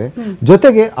ಹೋಗುತ್ತೆ.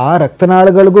 ಜೊತೆಗೆ ಆ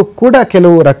ರಕ್ತನಾಳಗಳಿಗೂ ಕೂಡ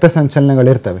ಕೆಲವು ರಕ್ತ ಸಂಚಲನಗಳು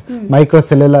ಇರ್ತವೆ,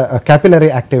 ಮೈಕ್ರೋಸೆಲ್ಯುಲರ್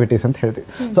ಕ್ಯಾಪಿಲರಿ ಆಕ್ಟಿವಿಟೀಸ್ ಅಂತ ಹೇಳ್ತೀವಿ.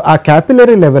 ಸೊ ಆ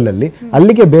ಕ್ಯಾಪಿಲರಿ ಲೆವೆಲ್ ಅಲ್ಲಿ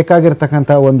ಅಲ್ಲಿಗೆ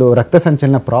ಬೇಕಾಗಿರ್ತಕ್ಕಂಥ ಒಂದು ರಕ್ತ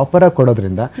ಸಂಚಲನ ಪ್ರಾಪರ್ ಆಗಿ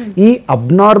ಕೊಡೋದ್ರಿಂದ ಈ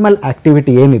ಅಬ್ನಾರ್ಮಲ್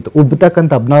ಆಕ್ಟಿವಿಟಿ ಏನಿತ್ತು,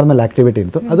 ಉಬ್ಬತಕ್ಕಂಥ ಅಬ್ನಾರ್ಮಲ್ ಆಕ್ಟಿವಿಟಿ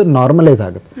ಇತ್ತು, ಅದು ನಾರ್ಮಲೈಸ್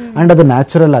ಆಗುತ್ತೆ ಅಂಡ್ ಅದು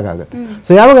ನ್ಯಾಚುರಲ್ ಆಗುತ್ತೆ.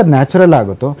 ಸೊ ಯಾವಾಗ ಅದು ನ್ಯಾಚುರಲ್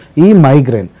ಆಗುತ್ತೋ ಈ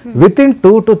ಮೈಗ್ರೇನ್ ವಿತಿನ್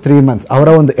 2 to 3 months ಅವರ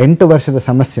ಒಂದು 8 ವರ್ಷದ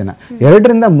ಸಮಸ್ಯೆನ 2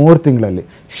 ರಿಂದ 3 ತಿಂಗಳಲ್ಲಿ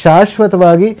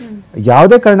ಶಾಶ್ವತವಾಗಿ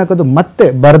ಯಾವುದೇ ಕಾರಣಕ್ಕದು ಮತ್ತೆ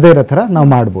ಬರದೇ ಇರೋ ತರ ನಾವು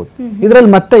ಮಾಡ್ಬೋದು.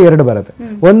 ಇದರಲ್ಲಿ ಮತ್ತೆ 2 ಬರುತ್ತೆ,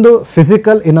 ಒಂದು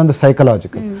ಫಿಸಿಕಲ್, ಇನ್ನೊಂದು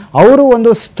ಸೈಕಲಾಜಿಕಲ್. ಅವರು ಒಂದು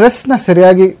ಸ್ಟ್ರೆಸ್ ನ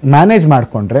ಸರಿಯಾಗಿ ಮ್ಯಾನೇಜ್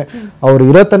ಮಾಡ್ಕೊಂಡ್ರೆ ಅವ್ರು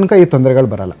ಇರೋ ತನಕ ಈ ತೊಂದರೆಗಳು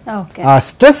ಬರಲ್ಲ. ಆ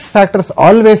ಸ್ಟ್ರೆಸ್ ಫ್ಯಾಕ್ಟರ್ಸ್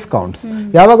ಆಲ್ವೇಸ್ ಕೌಂಟ್ಸ್.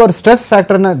 ಯಾವಾಗ ಅವ್ರು ಸ್ಟ್ರೆಸ್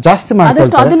ಫ್ಯಾಕ್ಟರ್ ನ ಜಾಸ್ತಿ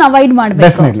ಮಾಡ್ಕೊಳ್ತಾರೆ,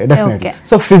 ಡೆಫಿನೆಟ್ಲಿ.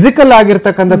 ಸೊ ಫಿಸಿಕಲ್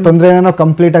ಆಗಿರ್ತಕ್ಕಂಥ ತೊಂದರೆನ ನಾವು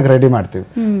ಕಂಪ್ಲೀಟ್ ಆಗಿ ರೆಡಿ ಮಾಡ್ತೀವಿ.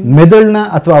 ಮೆದುಳನ್ನ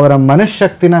ಅಥವಾ ಅವರ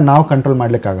ಮನಃಶಕ್ತಿನ ನಾವು ಕಂಟ್ರೋಲ್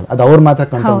ಮಾಡ್ಲಿಕ್ಕೆ ಆಗಲ್ಲ, ಅದು ಅವ್ರು ಮಾತ್ರ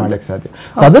ಕಂಟ್ರೋಲ್ ಮಾಡ್ಲಿಕ್ಕೆ ಸಾಧ್ಯ.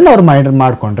 ಸೊ ಅದನ್ನ ಅವ್ರು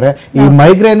ಮಾಡ್ಕೊಂಡ್ರೆ ಈ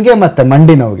ಮೈಗ್ರೇನ್ಗೆ ಮತ್ತೆ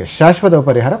ಮಂಡಿ ನೋವಿಗೆ ಶಾಶ್ವತ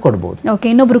ಪರಿಹಾರ ಕೊಡಬಹುದು. ಓಕೆ,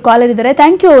 ಇನ್ನೊಬ್ರು ಕಾಲರ್ ಇದ್ದಾರೆ.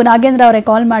 ಥ್ಯಾಂಕ್ ಯು ನಾಗೇಂದ್ರ ಅವರೇ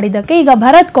ಕಾಲ್ ಮಾಡಿದ್ದಕ್ಕೆ. ಈಗ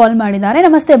ಭರತ್ ಕಾಲ್ ಮಾಡಿದ್ದಾರೆ.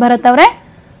 ನಮಸ್ತೆ ಭರತ್ ಅವರೇ.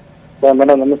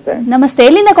 ಮೇಡಮ್ ನಮಸ್ತೆ. ನಮಸ್ತೆ,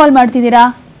 ಎಲ್ಲಿಂದ ಕಾಲ್ ಮಾಡ್ತಿದ್ದೀರಾ?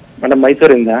 ಮೇಡಮ್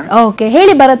ಮೈಸೂರಿಂದ. ಓಕೆ,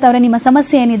 ಹೇಳಿ ಭರತ್ ಅವರೇ, ನಿಮ್ಮ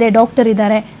ಸಮಸ್ಯೆ ಏನಿದೆ? ಡಾಕ್ಟರ್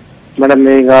ಇದ್ದಾರೆ. ಮೇಡಮ್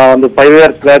ಈಗ ಒಂದು 5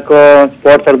 years ಬ್ಯಾಕ್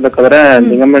ಸ್ಪೋರ್ಟ್ಸ್ ಆಡ್ಬೇಕಾದ್ರೆ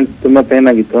ಲಿಗಮೆಂಟ್ ತುಂಬಾ ಪೇನ್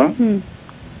ಆಗಿತ್ತು.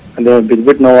 ಅದು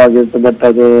ಬಿದ್ಬಿಟ್ಟು ನೋವಾಗಿತ್ತು, ಬಟ್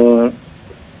ಅದು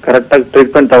ಕರೆಕ್ಟ್ ಆಗಿ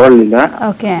ಟ್ರೀಟ್ಮೆಂಟ್ ತಗೊಳ್ಳಿಲ್ಲ.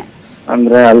 ಓಕೆ,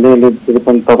 ಅಂದ್ರೆ ಅಲ್ಲಿ ಇಲ್ಲಿ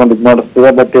ಟ್ರೀಟ್ಮೆಂಟ್ ತಗೊಂಡು ಇದು ಮಾಡಿಸ್ತೀವಿ,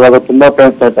 ಬಟ್ ಇವಾಗ ತುಂಬಾ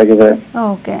ಪೇನ್ ಸ್ಟಾರ್ಟ್ ಆಗಿದೆ.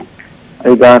 ಓಕೆ,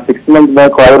 ಈಗ 6 months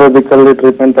ಬ್ಯಾಕ್ ಆಯುರ್ವೇದಿಕ್ ಅಲ್ಲಿ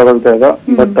ಟ್ರೀಟ್ಮೆಂಟ್ ತಗೊಳ್ತಾ ಇದ್ದ,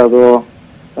 ಬಟ್ ಅದು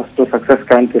ಅಷ್ಟು ಸಕ್ಸಸ್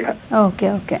ಕಾಣ್ತಿಲ್ಲ. Okay,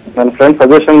 okay. ನನ್ನ ಫ್ರೆಂಡ್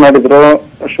ಸಜೆಷನ್ ಮಾಡಿದ್ರು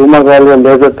ಶಿವಮೊಗ್ಗದಲ್ಲಿ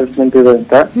ಲೇಸರ್ ಟ್ರೀಟ್ಮೆಂಟ್ ಇದೆ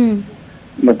ಅಂತ,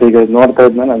 ಬಟ್ ಈಗ ನೋಡ್ತಾ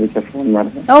ಇದ್ನ ಅದಕ್ಕೆ ಫೋನ್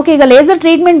ಮಾಡಿದೆ. ಓಕೆ, ಈಗ ಲೇಸರ್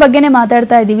ಟ್ರೀಟ್ಮೆಂಟ್ ಬಗ್ಗೆನೇ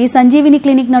ಮಾತಾಡ್ತಾ ಇದೀವಿ. ಸಂಜೀವಿನಿ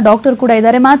ಕ್ಲಿನಿಕ್ ನ ಡಾಕ್ಟರ್ ಕೂಡ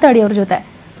ಇದ್ದಾರೆ, ಮಾತಾಡಿ ಅವ್ರ ಜೊತೆ.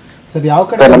 ಸರ್,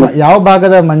 ಯಾವ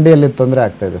ಭಾಗದ ಮಂಡಿಯಲ್ಲಿ ತೊಂದರೆ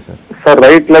ಆಗ್ತಾ ಇದೆ ಸರ್? ಸರ್,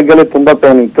 ರೈಟ್ ಲೆಗ್ ಅಲ್ಲಿ ತುಂಬಾ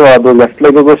ಪೇನ್ ಇತ್ತು, ಅದು ಲೆಫ್ಟ್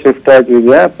ಲೆಗ್ಗೂ ಶಿಫ್ಟ್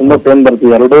ಆಗಿದೆಯಾ, ತುಂಬಾ ಪೇನ್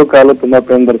ಬರ್ತಿದೆ. 2 ಕಾಲು ತುಂಬಾ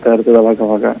ಪೇನ್ ಬರ್ತಾ ಇರ್ತದೆ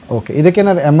ಅವಾಗ. ಓಕೆ,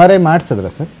 ಇದಕ್ಕೇನಾದ್ರು MRI ಮಾಡಿಸಿದ್ರ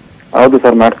ಸರ್? ಹೌದು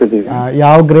ಸರ್, ಮಾಡ್ತಿದ್ದೀವಿ.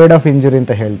 ಯಾವ ಗ್ರೇಡ್ ಆಫ್ ಇಂಜುರಿ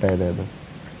ಅಂತ ಹೇಳ್ತಾ ಇದೆ ಅದು?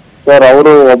 ಸರ್,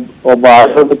 ಅವರು ಒಬ್ಬ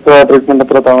ಆಯುರ್ವೇದಿಕ್ ಟ್ರೀಟ್ಮೆಂಟ್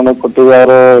ಹತ್ರ ತಗೊಂಡೋಗಿ ಕೊಟ್ಟಿದ್ವಿ,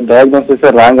 ಅವರು ಡಯಾಗ್ನೋಸಿಸ್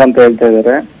ರಾಂಗ್ ಅಂತ ಹೇಳ್ತಾ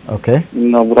ಇದಾರೆ. ಓಕೆ,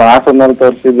 ಇನ್ನೊಬ್ರು ಹಾಸನಲ್ಲಿ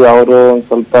ತೋರಿಸಿದ್ವಿ, ಅವರು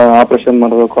ಸ್ವಲ್ಪ ಆಪರೇಷನ್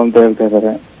ಮಾಡಬೇಕು ಅಂತ ಹೇಳ್ತಾ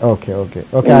ಇದಾರೆ. Okay, okay,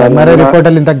 okay. MRI report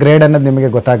ಅಲ್ಲಿ ಇಂತ ಗ್ರೇಡ್ ಅನ್ನೋದು ನಿಮಗೆ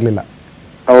ಗೊತ್ತಾಗ್ಲಿಲ್ಲ?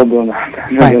 ಹೌದು,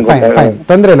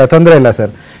 ತೊಂದರೆ ಇಲ್ಲ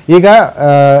ಸರ್. ಈಗ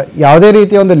ಯಾವುದೇ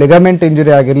ರೀತಿಯ ಒಂದು ಲಿಗಮೆಂಟ್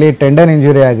ಇಂಜುರಿ ಆಗಿರಲಿ, ಟೆಂಡನ್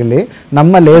ಇಂಜುರಿ ಆಗಿರಲಿ,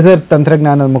 ನಮ್ಮ ಲೇಸರ್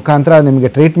ತಂತ್ರಜ್ಞಾನದ ಮುಖಾಂತರ ನಿಮಗೆ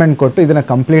ಟ್ರೀಟ್ಮೆಂಟ್ ಕೊಟ್ಟು ಇದನ್ನ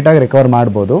ಕಂಪ್ಲೀಟ್ ಆಗಿ ರಿಕವರ್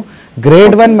ಮಾಡಬಹುದು.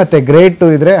 ಗ್ರೇಡ್ 1 ಮತ್ತೆ ಗ್ರೇಡ್ 2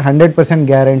 ಇದ್ರೆ 100%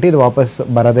 ಗ್ಯಾರಂಟಿ ಇದು ವಾಪಸ್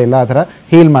ಬರೋದೇ ಇಲ್ಲ, ಆ ಥರ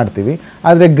ಹೀಲ್ ಮಾಡ್ತೀವಿ.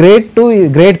 ಆದರೆ ಗ್ರೇಡ್ 2,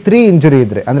 ಗ್ರೇಡ್ 3 ಇಂಜುರಿ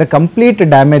ಇದ್ರೆ, ಅಂದ್ರೆ ಕಂಪ್ಲೀಟ್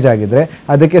ಡ್ಯಾಮೇಜ್ ಆಗಿದ್ರೆ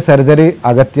ಅದಕ್ಕೆ ಸರ್ಜರಿ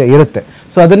ಅಗತ್ಯ ಇರುತ್ತೆ.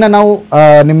 ಸೊ ಅದನ್ನ ನಾವು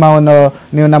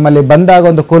ನೀವು ನಮ್ಮಲ್ಲಿ ಬಂದಾಗ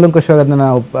ಒಂದು ಕೂಲಂಕುಷವಾಗಿ ಅದನ್ನ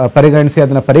ನಾವು ಪರಿಗಣಿಸಿ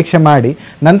ಅದನ್ನ ಪರೀಕ್ಷೆ ಮಾಡಿ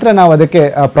ನಂತರ ನಾವು ಅದಕ್ಕೆ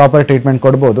ಪ್ರಾಪರ್ ಟ್ರೀಟ್ಮೆಂಟ್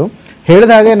ಕೊಡ್ಬೋದು.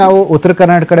 ಹೇಳಿದ ಹಾಗೆ ನಾವು ಉತ್ತರ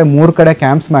ಕರ್ನಾಟಕ ಕಡೆ 3 ಕಡೆ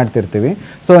ಕ್ಯಾಂಪ್ಸ್ ಮಾಡ್ತಿರ್ತೀವಿ.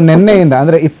 ಸೊ ನಿನ್ನೆಯಿಂದ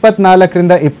ಅಂದ್ರೆ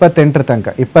 24ರಿಂದ 28 ತನಕ,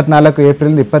 24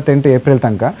 ಏಪ್ರಿಲ್ 28 ಏಪ್ರಿಲ್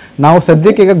ತನಕ ನಾವು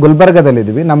ಸದ್ಯಕ್ಕೆ ಈಗ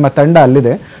ಗುಲ್ಬರ್ಗದಲ್ಲಿದ್ದೀವಿ. ನಮ್ಮ ತಂಡ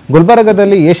ಅಲ್ಲಿದೆ.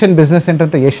 ಗುಲ್ಬರ್ಗದಲ್ಲಿ ಏಷ್ಯನ್ ಬಿಸ್ನೆಸ್ ಸೆಂಟರ್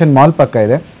ಅಂತ ಏಷ್ಯನ್ ಮಾಲ್ ಪಕ್ಕ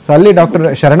ಇದೆ. ಸೊ ಅಲ್ಲಿ ಡಾಕ್ಟರ್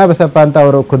ಶರಣಬಸಪ್ಪ ಅಂತ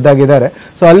ಅವರು ಖುದ್ದಾಗಿದ್ದಾರೆ.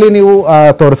 ಸೊ ಅಲ್ಲಿ ನೀವು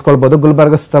ತೋರಿಸ್ಕೊಳ್ಬಹುದು,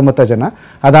 ಗುಲ್ಬರ್ಗ ಸುತ್ತಮುತ್ತ ಜನ.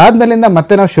 ಅದಾದ್ಮೇಲಿಂದ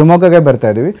ಮತ್ತೆ ನಾವು ಶಿವಮೊಗ್ಗಗೆ ಬರ್ತಾ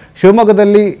ಇದೀವಿ.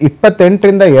 ಶಿವಮೊಗ್ಗದಲ್ಲಿ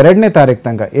 28ರಿಂದ 2ನೇ ತಾರೀಕು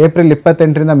ತನಕ, ಏಪ್ರಿಲ್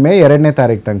 28ರಿಂದ ಮೇ 2ನೇ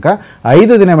ತಾರೀಕು ತನಕ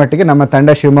 5 ದಿನ ಮಟ್ಟಿಗೆ ನಮ್ಮ ತಂಡ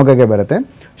ಶಿವಮೊಗ್ಗಗೆ ಬರುತ್ತೆ.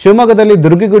 ಶಿವಮೊಗ್ಗದಲ್ಲಿ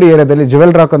ದುರ್ಗಿಗುಡಿ ಏರಿಯಾದಲ್ಲಿ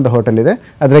ಜುವೆಲ್ ರಾಕ್ ಅಂತ ಹೋಟೆಲ್ ಇದೆ,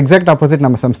 ಅದ್ರ ಎಕ್ಸಾಕ್ಟ್ ಆಪೋಸಿಟ್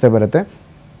ನಮ್ಮ ಸಂಸ್ಥೆ ಬರುತ್ತೆ.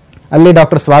 ಅಲ್ಲಿ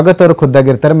ಡಾಕ್ಟರ್ ಸ್ವಾಗತ್ ಅವರು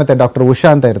ಖುದ್ದಾಗಿರ್ತಾರೆ, ಮತ್ತೆ ಡಾಕ್ಟರ್ ಉಷಾ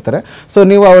ಅಂತ ಇರ್ತಾರೆ. ಸೊ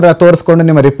ನೀವು ಅವರ ತೋರಿಸ್ಕೊಂಡು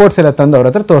ನಿಮ್ಮ ರಿಪೋರ್ಟ್ಸ್ ಎಲ್ಲ ತಂದು ಅವ್ರ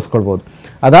ಹತ್ರ ತೋರಿಸ್ಕೊಳ್ಬಹುದು.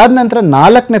 ಅದಾದ ನಂತರ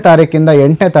 4ನೇ ತಾರೀಕಿಂದ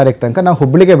 8ನೇ ತಾರೀಕು ತನಕ ನಾವು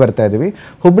ಹುಬ್ಳಿಗೆ ಬರ್ತಾ ಇದೀವಿ.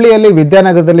 ಹುಬ್ಳಿಯಲ್ಲಿ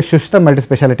ವಿದ್ಯಾನಗರದಲ್ಲಿ ಶುಶ್ತ ಮಲ್ಟಿ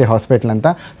ಸ್ಪೆಷಾಲಿಟಿ ಹಾಸ್ಪಿಟಲ್ ಅಂತ,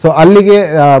 ಸೊ ಅಲ್ಲಿಗೆ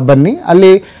ಬನ್ನಿ.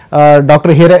 ಅಲ್ಲಿ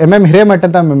ಡಾಕ್ಟರ್ MM ಹಿರೇಮಠ್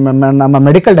ಅಂತ ನಮ್ಮ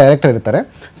ಮೆಡಿಕಲ್ ಡೈರೆಕ್ಟರ್ ಇರ್ತಾರೆ.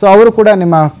 ಸೊ ಅವರು ಕೂಡ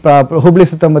ನಿಮ್ಮ ಹುಬ್ಳಿ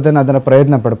ಸುತ್ತಮುತ್ತ ಅದನ್ನ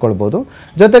ಪ್ರಯತ್ನ ಪಡ್ಕೊಳ್ಬಹುದು.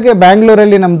 ಜೊತೆಗೆ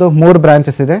ಬ್ಯಾಂಗ್ಳೂರಲ್ಲಿ ನಮ್ದು 3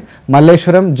 ಬ್ರಾಂಚಸ್ ಇದೆ,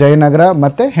 ಮಲ್ಲೇಶ್ವರಂ, ಜಯನಗರ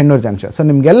ಮತ್ತೆ ಹೆಣ್ಣೂರು ಜಂಕ್ಷನ್. ಸೊ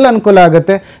ನಿಮ್ಗೆಲ್ಲ ಅನುಕೂಲ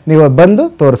ಆಗುತ್ತೆ, ನೀವು ಬಂದು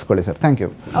ತೋರಿಸ್ಕೊಳ್ಳಿ sir. Thank you.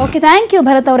 Okay, thank you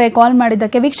Bharat ಅವರೇ ಕಾಲ್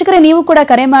ಮಾಡಿದ್ದಕ್ಕೆ. ವೀಕ್ಷಕರೇ, ನೀವು ಕೂಡ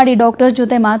ಕರೆ ಮಾಡಿ ಡಾಕ್ಟರ್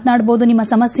ಜೊತೆ ಮಾತನಾಡಬಹುದು, ನಿಮ್ಮ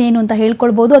ಸಮಸ್ಯೆ ಏನು ಅಂತ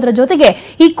ಹೇಳ್ಕೊಳ್ಬಹುದು. ಅದರ ಜೊತೆಗೆ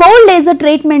ಈ ಕೋಲ್ಡ್ ಲೇಸರ್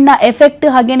ಟ್ರೀಟ್ಮೆಂಟ್ ನ ಎಫೆಕ್ಟ್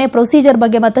ಹಾಗೇನೆ ಪ್ರೊಸೀಜರ್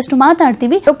ಬಗ್ಗೆ ಮತ್ತಷ್ಟು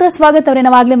ಮಾತಾಡ್ತೀವಿ. ಡಾಕ್ಟರ್ ಸ್ವಾಗತ್ ಅವರೇ,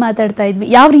 ನಾವಾಗ್ಲೇ ಮಾತಾಡ್ತಾ ಇದ್ವಿ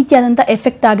ಯಾವ ರೀತಿಯಾದಂತ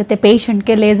ಎಫೆಕ್ಟ್ ಆಗುತ್ತೆ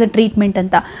ಪೇಷಂಟ್ಗೆ ಲೇಸರ್ ಟ್ರೀಟ್ಮೆಂಟ್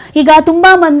ಅಂತ. ಈಗ ತುಂಬಾ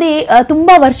ಮಂದಿ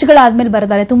ತುಂಬಾ ವರ್ಷಗಳಾದ್ಮೇಲೆ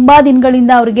ಬರ್ತಾರೆ, ತುಂಬಾ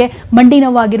ದಿನಗಳಿಂದ ಅವರಿಗೆ ಮಂಡಿ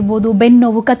ನೋವಾಗಿರ್ಬೋದು, ಬೆನ್ನು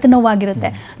ನೋವು, ಕತ್ತು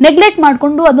ನೋವಾಗಿರುತ್ತೆ, ನೆಗ್ಲೆಕ್ಟ್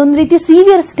ಮಾಡ್ಕೊಂಡು ಅದೊಂದು ರೀತಿ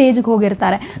ಸಿವಿಯರ್ ಸ್ಟೇಜ್ಗೆ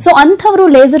ಹೋಗಿರ್ತಾರೆ. ಸೊ ಅಂಥವ್ರು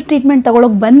ಲೇಸರ್ ಟ್ರೀಟ್ಮೆಂಟ್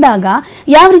ತಗೊಳಕ್ ಬಂದಾಗ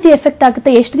ಯಾವ ರೀತಿ ಎಫೆಕ್ಟ್ ಆಗುತ್ತೆ,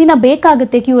 ಎಷ್ಟು ದಿನ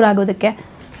ಬೇಕಾಗುತ್ತೆ ಕ್ಯೂರ್ ಆಗೋದಕ್ಕೆ?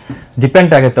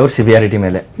 ಡಿಪೆಂಡ್ ಆಗುತ್ತೆ ಅವ್ರ ಸಿವಿಯಾರಿಟಿ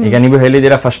ಮೇಲೆ. ಈಗ ನೀವು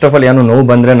ಹೇಳಿದೀರಾ, ಫಸ್ಟ್ ಆಫ್ ಆಲ್ ಏನೋ ನೋವು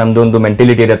ಬಂದ್ರೆ ನಮ್ದು ಒಂದು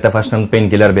ಮೆಂಟಿಲಿಟಿ ಇರುತ್ತೆ, ಫಸ್ಟ್ ನಮ್ದು ಪೇನ್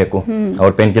ಕಿಲ್ಲರ್ ಬೇಕು.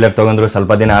 ಅವ್ರ ಪೇನ್ ಕಿಲ್ಲರ್ ತಗೊಂಡ್ರು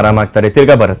ಸ್ವಲ್ಪ ದಿನ ಆರಾಮಾಗ್ತಾರೆ,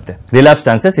 ತಿರ್ಗಾ ಬರುತ್ತೆ, ರಿಲ್ಯಾಪ್ಸ್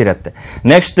ಚಾನ್ಸಸ್ ಇರುತ್ತೆ.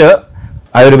 ನೆಕ್ಸ್ಟ್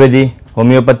ಆಯುರ್ವೇದಿ,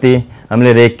 ಹೋಮಿಯೋಪತಿ,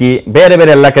 ಆಮೇಲೆ ರೇಖಿ, ಬೇರೆ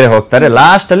ಬೇರೆ ಎಲ್ಲ ಕಡೆ ಹೋಗ್ತಾರೆ,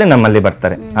 ಲಾಸ್ಟ್ ಅಲ್ಲಿ ನಮ್ಮಲ್ಲಿ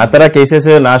ಬರ್ತಾರೆ. ಆ ತರ ಕೇಸಸ್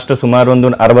ಲಾಸ್ಟ್ ಸುಮಾರು ಒಂದು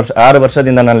 6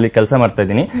 ವರ್ಷದಿಂದ ನಾನು ಅಲ್ಲಿ ಕೆಲಸ ಮಾಡ್ತಾ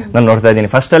ಇದ್ದೀನಿ, ನಾನು ನೋಡ್ತಾ ಇದ್ದೀನಿ.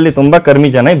 ಫಸ್ಟ್ ಅಲ್ಲಿ ತುಂಬಾ ಕಡಿಮೆ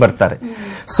ಜನ ಬರ್ತಾರೆ.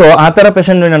 ಸೊ ಆ ತರ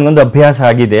ಪೇಷಂಟ್ ನನಗೊಂದು ಅಭ್ಯಾಸ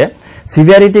ಆಗಿದೆ.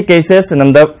 ಸಿವಿಯಾರಿಟಿ ಕೇಸಸ್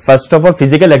ನಮ್ದು first of all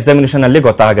physical examination ಅಲ್ಲಿ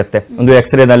ಗೊತ್ತಾಗುತ್ತೆ. ಒಂದು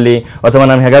ಎಕ್ಸ್ರೇ ನಲ್ಲಿ ಅಥವಾ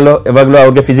ನಾನು ಯಾವಾಗಲೂ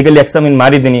ಅವ್ರಿಗೆ ಫಿಸಿಕಲಿ ಎಕ್ಸಾಮಿನ್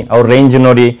ಮಾಡಿದ್ದೀನಿ, ಅವ್ರ ರೇಂಜ್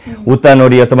ನೋಡಿ, ಊತ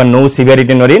ನೋಡಿ ಅಥವಾ ನೋವು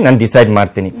ಸಿವಿಯಾರಿಟಿ ನೋಡಿ ನಾನು ಡಿಸೈಡ್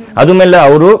ಮಾಡ್ತೀನಿ. ಅದು ಮೇಲೆ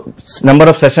ಅವರು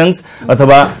ನಂಬರ್ ಆಫ್ ಸೆಷನ್ಸ್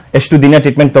ಅಥವಾ ಎಷ್ಟು ದಿನ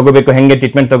ಟ್ರೀಟ್ಮೆಂಟ್ ತಗೋಬೇಕು, ಹೆಂಗೆ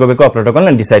ಟ್ರೀಟ್ಮೆಂಟ್ ತಗೋಬೇಕು, ಆ ಪ್ರೋಟೋಕಾಲ್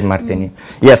ನಾನು ಡಿಸೈಡ್ ಮಾಡ್ತೀನಿ.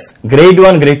 S, grade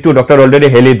 1 grade 2 doctor already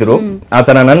ಹೇಳಿದ್ರು, ಆ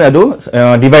ತರ ನಾನು ಅದು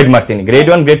ಡಿವೈಡ್ ಮಾಡ್ತೀನಿ.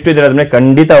 ಗ್ರೇಡ್ 1 ಗ್ರೇಡ್ 2 ಇದ್ರೆ ಅದ್ಮೇಲೆ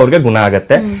ಖಂಡಿತ ಅವ್ರಿಗೆ ಗುಣ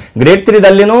ಆಗುತ್ತೆ. ಗ್ರೇಡ್ 3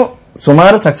 ದಲ್ಲಿನೂ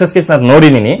ಸುಮಾರು ಸಕ್ಸಸ್ ಕೇಸ್ ನಾನು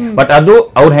ನೋಡಿದೀನಿ, ಬಟ್ ಅದು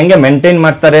ಅವ್ರು ಹೆಂಗೆ ಮೇಂಟೈನ್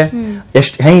ಮಾಡ್ತಾರೆ,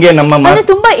 ಹೆಂಗೆ ನಮ್ಮ ಅಂದ್ರೆ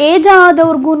ತುಂಬಾ ಏಜ್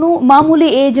ಆದವ್ರಿಗೂ ಮಾಮೂಲಿ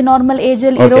ಏಜ್ ನಾರ್ಮಲ್ ಏಜ್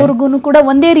ಅಲ್ಲಿ ಇರೋರ್ಗು ಕೂಡ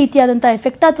ಒಂದೇ ರೀತಿಯಾದಂತ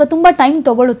ಎಫೆಕ್ಟ್ ಅಥವಾ ತುಂಬಾ ಟೈಮ್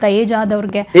ತಗೊಳುತ್ತಾ ಏಜ್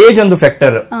ಆದವ್ರಿಗೆ? ಏಜ್ ಒಂದು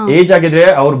ಫ್ಯಾಕ್ಟರ್. ಏಜ್ ಆಗಿದ್ರೆ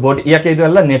ಅವ್ರ ಬಾಡಿ, ಯಾಕೆ ಇದು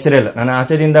ಎಲ್ಲ ನ್ಯಾಚುರಲ್, ನಾನು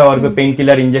ಆಚೆದಿಂದ ಅವ್ರಿಗೆ ಪೇನ್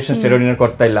ಕಿಲ್ಲರ್ ಇಂಜೆಕ್ಷನ್ ಸ್ಟೆರಾಯ್ಡ್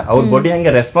ಕೊಡ್ತಾ ಇಲ್ಲ, ಅವ್ರ ಬಾಡಿ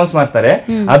ಹೆಂಗೆ ರೆಸ್ಪಾನ್ಸ್ ಮಾಡ್ತಾರೆ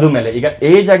ಅದು ಮೇಲೆ. ಈಗ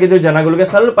ಏಜ್ ಆಗಿದ್ರೆ ಜನಗಳಿಗೆ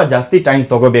ಸ್ವಲ್ಪ ಜಾಸ್ತಿ ಟೈಮ್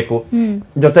ತಗೋಬೇಕು.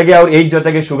 ಜೊತೆಗೆ ಅವ್ರ ಏಜ್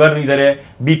ಜೊತೆಗೆ ಶುಗರ್ ಇದಾರೆ,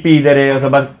 BP ಇದಾರೆ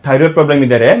ಅಥವಾ ಥೈರಾಯ್ಡ್ ಪ್ರಾಬ್ಲಮ್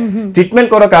ಇದಾರೆ,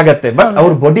 ಟ್ರೀಟ್ಮೆಂಟ್ ಕೊಡೋಕ್ ಆಗತ್ತೆ. ಬಟ್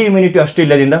ಅವ್ರ ಬಾಡಿ ಇಮ್ಯುನಿಟಿ ಅಷ್ಟು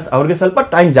ಇಲ್ಲದಿಂದ ಅವ್ರಿಗೆ ಸ್ವಲ್ಪ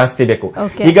ಟೈಮ್ ಜಾಸ್ತಿ ಬೇಕು.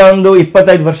 ಈಗ ಒಂದು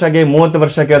 25 ವರ್ಷಕ್ಕೆ 30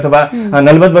 ವರ್ಷಕ್ಕೆ ಅಥವಾ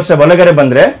 40 ವರ್ಷ ಒಳಗಡೆ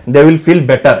ಬಂದ್ರೆ ದೇ ವಿಲ್ ಫೀಲ್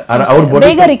ಬೆಟರ್, ಅವ್ರ ಬಾಡಿ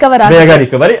ಬೇಗ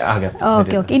ರಿಕವರಿ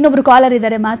ಆಗುತ್ತೆ. ಇನ್ನೊಬ್ರು ಕಾಲರ್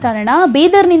ಇದ್ದಾರೆ, ಮಾತಾಡೋಣ.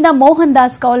 ಬೀದರ್ ನಿಂದ ಮೋಹನ್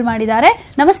ದಾಸ್ ಕಾಲ್ ಮಾಡಿದ್ದಾರೆ.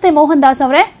 ನಮಸ್ತೆ ಮೋಹನ್ ದಾಸ್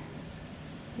ಅವರೇ.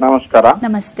 ನಮಸ್ಕಾರ.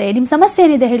 ನಮಸ್ತೆ, ನಿಮ್ ಸಮಸ್ಯೆ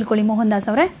ಏನಿದೆ ಹೇಳ್ಕೊಳ್ಳಿ ಮೋಹನ್ ದಾಸ್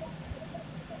ಅವರೇ.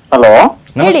 ಹಲೋ,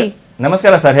 ಹೇಳಿ.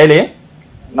 ನಮಸ್ಕಾರ ಸರ್, ಹೇಳಿ.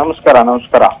 ನಮಸ್ಕಾರ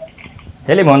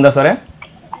ಹೇಳಿ ಮೋಹನ್ ದಾಸ್ ಅವರೇ.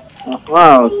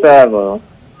 ಸರ್,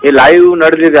 ಈ ಲೈವ್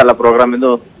ನಡೆದಿದೆಯಲ್ಲ ಪ್ರೋಗ್ರಾಮ್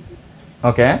ಇದು.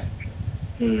 ಓಕೆ.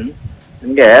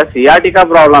 ನನ್ಗೆ ಸಿಯಾಟಿಕಾ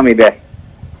ಪ್ರಾಬ್ಲಮ್ ಇದೆ.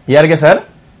 ಯಾರಿಗೆ ಸರ್?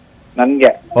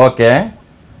 ನನ್ಗೆ. ಓಕೆ.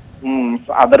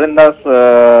 ಅದರಿಂದ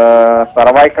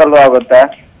ಸರ್ವೈಕಲ್ ಆಗುತ್ತೆ.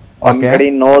 ಒಂದ್ ಕಡೆ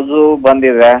ನೋಸು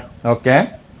ಬಂದಿದೆ. ಓಕೆ.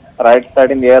 ರೈಟ್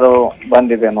ಸೈಡ್ ಇಂದ ಏರು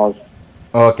ಬಂದಿದೆ ನೋಸ್.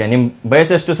 ಓಕೆ. ನಿಮ್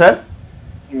ವಯಸ್ಸು ಎಷ್ಟು ಸರ್?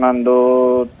 ನಂದು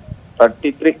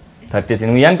 33.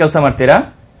 ನೀವು ಏನ್ ಕೆಲಸ ಮಾಡ್ತೀರಾ?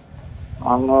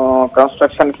 ನಾನು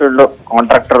construction field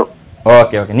contractor.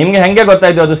 Okay okay. ನಿಮ್ಗೆ ಹೆಂಗೆ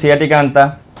ಗೊತ್ತಾಯ್ತು ಅದು ಸಿಯಾಟಿಕಾ ಅಂತ?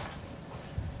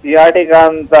 ಸಿಯಾಟಿಕಾ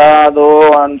ಅಂತ ಅದು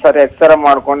ಒಂದ್ಸರಿ ಎಕ್ಸ್ರೇ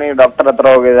ಮಾಡ್ಕೊಂಡು ಡಾಕ್ಟರ್ ಹತ್ರ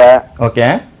ಹೋಗಿದೆ. ಓಕೆ.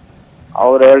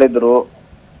 ಅವ್ರು ಹೇಳಿದ್ರು.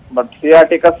 ಬಟ್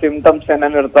ಸಿಯಾಟಿಕಾ ಸಿಂಪ್ಟಮ್ಸ್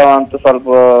ಏನೇನ್ ಇರ್ತಾವ ಅಂತ ಸ್ವಲ್ಪ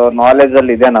ನಾಲೆಜ್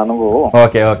ಅಲ್ಲಿ ಇದೆ ನನಗೂ.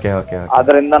 Okay okay okay.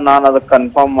 ಅದರಿಂದ ನಾನು ಅದಕ್ಕೆ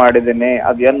ಕನ್ಫರ್ಮ್ ಮಾಡಿದೀನಿ.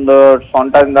 ಅದೆಂದು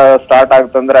ಸೊಂಟದಿಂದ ಸ್ಟಾರ್ಟ್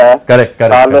ಆಗ್ತಂದ್ರೆ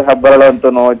ಕಾಲು ಹೆಬ್ಬೆರಳು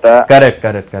ಅಂತೂ ನೋವುತ್ತೆ.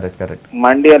 ಕರೆಕ್ಟ್.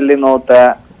 ಮಂಡಿಯಲ್ಲಿ ನೋವುತ್ತೆ.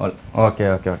 Okay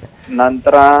okay okay.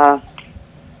 ನಂತರ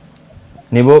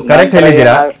ನೀವು ಕರೆಕ್ಟ್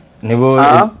ಹೇಳಿದ್ದೀರಾ. ನೀವು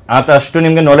ಆತ ಅಷ್ಟು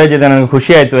ನಿಮ್ಗೆ ನಾಲೆಜ್ ಇದೆ, ನನಗೆ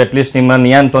ಖುಷಿ ಆಯ್ತು. ಅಟ್ಲೀಸ್ಟ್ ನಿಮ್ಮ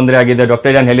ಏನ್ ತೊಂದರೆ ಆಗಿದೆ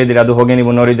ಡಾಕ್ಟರ್ ಏನ್ ಹೇಳಿದಿರಾ ಅದು ಹೋಗಿ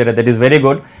ನೀವು ನೋಡಿದ್ದೀರಾ, ದಟ್ ಇಸ್ ವೆರಿ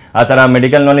ಗುಡ್. ಆ ತರ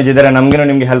ಮೆಡಿಕಲ್ ನಾಲೆಜ್ ಇದ್ದಾರೆ, ನಮ್ಗೇನು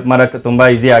ನಿಮ್ಗೆ ಹೆಲ್ಪ್ ಮಾಡಕ್ ತುಂಬಾ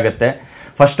ಈಸಿ ಆಗುತ್ತೆ.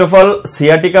 ಫಸ್ಟ್ ಆಫ್ ಆಲ್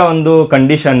ಸಿಯಾಟಿಕಾ ಒಂದು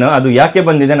ಕಂಡೀಷನ್, ಅದು ಯಾಕೆ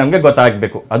ಬಂದಿದೆ ನಮ್ಗೆ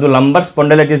ಗೊತ್ತಾಗಬೇಕು. ಅದು ಲಂಬರ್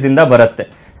ಸ್ಪಾಂಡಲೈಟಿಸ್ ದಿಂದ ಬರುತ್ತೆ.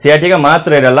 ಸಿಯಾಟಿಕಾ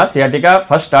ಮಾತ್ರ ಇರಲ್ಲ, ಸಿಯಾಟಿಕಾ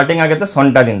ಫಸ್ಟ್ ಸ್ಟಾರ್ಟಿಂಗ್ ಆಗುತ್ತೆ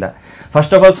ಸೊಂಟದಿಂದ.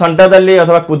 ಫಸ್ಟ್ ಆಫ್ ಆಲ್ ಸೊಂಟದಲ್ಲಿ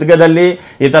ಅಥವಾ ಕುತ್ತಿಗೆದಲ್ಲಿ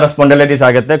ಈ ತರ ಸ್ಪಾಂಡಲೈಟಿಸ್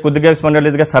ಆಗುತ್ತೆ. ಕುತ್ತಿಗೆ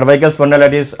ಸ್ಪಾಂಡಲೈಟಿಸ್ಗೆ ಸರ್ವೈಕಲ್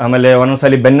ಸ್ಪಾಂಡಲೈಟಿಸ್, ಆಮೇಲೆ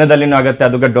ಒಂದೊಂದ್ಸಲಿ ಬೆನ್ನದಲ್ಲಿನೂ ಆಗುತ್ತೆ,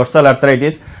 ಅದಕ್ಕೆ ಡೊರ್ಸಲ್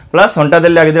ಆರ್ಥರೈಟಿಸ್, ಪ್ಲಸ್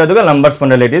ಸೊಂಟದಲ್ಲಿ ಆಗಿದ್ರೆ ಅದಕ್ಕೆ ಲಂಬರ್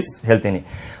ಸ್ಪಾಂಡಲೈಟಿಸ್ ಹೇಳ್ತೀನಿ.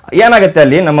 ಏನಾಗುತ್ತೆ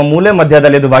ಅಲ್ಲಿ ನಮ್ಮ ಮೂಲೆ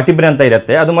ಮಧ್ಯದಲ್ಲಿ ಅದು ವಾಟಿಬ್ರೆ ಅಂತ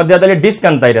ಇರುತ್ತೆ, ಅದು ಮಧ್ಯದಲ್ಲಿ ಡಿಸ್ಕ್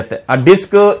ಅಂತ ಇರುತ್ತೆ. ಆ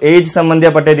ಡಿಸ್ಕ್ ಏಜ್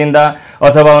ಸಂಬಂಧಪಟ್ಟದಿಂದ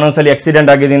ಅಥವಾ ಒಂದೊಂದ್ಸಲಿ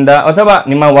ಆಕ್ಸಿಡೆಂಟ್ ಆಗಿದಿಂದ ಅಥವಾ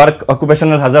ನಿಮ್ಮ ವರ್ಕ್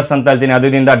ಆಕ್ಯುಪೇಷನಲ್ ಹಜಾರ್ಸ್ ಅಂತ ಹೇಳ್ತೀನಿ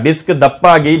ಅದರಿಂದ ಡಿಸ್ಕ್ ದಪ್ಪ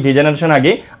ಆಗಿ ಡಿಜನರೇಷನ್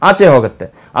ಆಗಿ ಆಚೆ ಹೋಗುತ್ತೆ.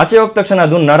 ಆಚೆ ಹೋದ ತಕ್ಷಣ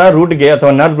ಅದು ನರ ರೂಟ್ಗೆ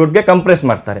ಅಥವಾ ನರ್ವ್ ರೂಟ್ಗೆ ಕಂಪ್ರೆಸ್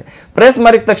ಮಾಡ್ತಾರೆ. ಪ್ರೆಸ್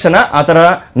ಮಾಡಿದ ತಕ್ಷಣ ಆ ತರ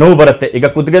ನೋವು ಬರುತ್ತೆ. ಈಗ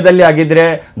ಕುತ್ತಿಗೆದಲ್ಲಿ ಆಗಿದ್ರೆ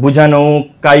ಭುಜ ನೋವು,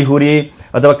 ಕಾಯಿ ಹುರಿ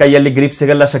ಅಥವಾ ಕೈಯಲ್ಲಿ ಗ್ರಿಪ್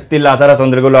ಸಿಗಲ್ಲ, ಶಕ್ತಿ ಇಲ್ಲ, ಆ ತರ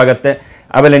ತೊಂದರೆಗಳು ಆಗುತ್ತೆ.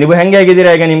 ಆಮೇಲೆ ನೀವು ಹೆಂಗೆ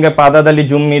ಆಗಿದ್ದೀರಾ, ಈಗ ನಿಮ್ಗೆ ಪಾದದಲ್ಲಿ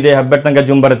ಜುಮ್ ಇದೆ, ಹೆಬ್ಬೆಟ್ ತನಕ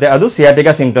ಜುಮ್ ಬರುತ್ತೆ, ಅದು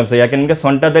ಸಿಯಾಟಿಕಾ ಸಿಂಪ್ಟಮ್ಸ್. ಯಾಕೆ ನಿಮ್ಗೆ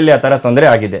ಸೊಂಟದಲ್ಲಿ ಆ ತರ ತೊಂದರೆ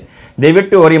ಆಗಿದೆ.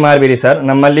 ದಯವಿಟ್ಟು ವರಿ ಮಾಡಬೇಡಿ ಸರ್.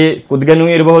 ನಮ್ಮಲ್ಲಿ ಕುತ್ತಿಗೆನೂ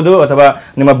ಇರಬಹುದು ಅಥವಾ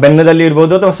ನಿಮ್ಮ ಬೆನ್ನದಲ್ಲಿ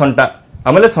ಇರಬಹುದು ಅಥವಾ ಸೊಂಟ,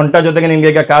 ಆಮೇಲೆ ಸೊಂಟ ಜೊತೆಗೆ ನಿಮ್ಗೆ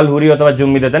ಈಗ ಕಾಲ್ ಹುರಿ ಅಥವಾ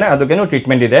ಜುಮ್ ಇದೆ ತಾನೆ, ಅದಕ್ಕೇನು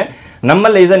ಟ್ರೀಟ್ಮೆಂಟ್ ಇದೆ.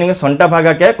 ನಮ್ಮಲ್ಲಿ ಈಗ ನಿಮ್ಗೆ ಸೊಂಟ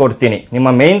ಭಾಗಕ್ಕೆ ಕೊಡ್ತೀನಿ. ನಿಮ್ಮ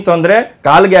ಮೇನ್ ತೊಂದರೆ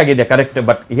ಕಾಲ್ಗೆ ಆಗಿದೆ ಕರೆಕ್ಟ್,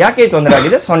 ಬಟ್ ಯಾಕೆ ತೊಂದರೆ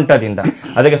ಆಗಿದೆ ಸೊಂಟದಿಂದ.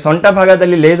 ಅದಕ್ಕೆ ಸೊಂಟ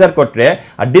ಭಾಗದಲ್ಲಿ ಲೇಸರ್ ಕೊಟ್ರೆ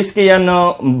ಆ ಡಿಸ್ಕ್ ಏನು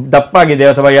ದಪ್ಪಾಗಿದೆ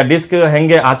ಅಥವಾ ಆ ಡಿಸ್ಕ್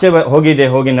ಹೆಂಗೆ ಆಚೆ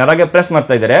ಹೋಗಿ ನರಗೆ ಪ್ರೆಸ್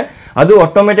ಮಾಡ್ತಾ ಇದ್ದಾರೆ, ಅದು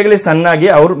ಆಟೋಮೆಟಿಕಲಿ ಸಣ್ಣಾಗಿ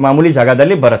ಅವ್ರ ಮಾಮೂಲಿ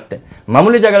ಜಾಗದಲ್ಲಿ ಬರುತ್ತೆ.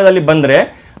 ಮಾಮೂಲಿ ಜಾಗದಲ್ಲಿ ಬಂದ್ರೆ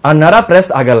ಆ ನರ ಪ್ರೆಸ್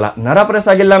ಆಗಲ್ಲ. ನರ ಪ್ರೆಸ್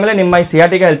ಆಗಿಲ್ಲ ಆಮೇಲೆ ನಿಮ್ಮ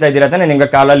ಸಿಯಾಟಿಕಾ ಹೇಳ್ತಾ ಇದ್ದೀರಾ ತಾನೆ, ನಿಮ್ಗೆ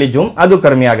ಕಾಲಲ್ಲಿ ಜುಮ್ ಅದು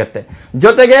ಕಡಿಮೆ ಆಗುತ್ತೆ.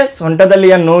 ಜೊತೆಗೆ ಸೊಂಟದಲ್ಲಿ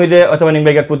ಏನ್ ನೋವಿದೆ ಅಥವಾ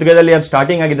ನಿಮ್ಗೆ ಕುತ್ತಿಗೆದಲ್ಲಿ ಏನ್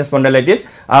ಸ್ಟಾರ್ಟಿಂಗ್ ಆಗಿದೆ ಸ್ಪಾಂಡಲೈಟಿಸ್,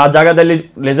 ಆ ಜಾಗದಲ್ಲಿ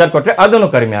ಲೇಸರ್ ಕೊಟ್ರೆ ಅದನ್ನು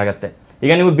ಕಡಿಮೆ ಆಗುತ್ತೆ.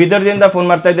 ಈಗ ನೀವು ಬೀದರ್ದಿಂದ ಫೋನ್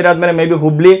ಮಾಡ್ತಾ ಇದ್ದೀರಾ, ಆದ್ಮೇಲೆ ಮೇ ಬಿ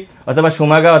ಹುಬ್ಳಿ ಅಥವಾ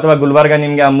ಶಿವಮೊಗ್ಗ ಅಥವಾ ಗುಲ್ಬರ್ಗ,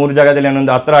 ನಿಮ್ಗೆ ಆ 3 ಜಾಗದಲ್ಲಿ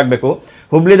ಏನೊಂದು ಹತ್ರ ಆಗಬೇಕು.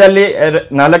 ಹುಬ್ಳಿದಲ್ಲಿ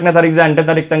 4ನೇ ತಾರೀಕಿಂದ 8ನೇ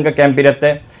ತಾರೀಕು ತನಕ ಕ್ಯಾಂಪ್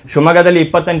ಇರುತ್ತೆ. ಶಿವಮೊಗ್ಗದಲ್ಲಿ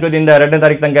 28ದಿಂದ 2ನೇ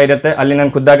ತಾರೀಕು ತನಕ ಇರುತ್ತೆ, ಅಲ್ಲಿ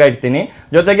ನಾನು ಖುದ್ದಾಗ ಇರ್ತೀನಿ.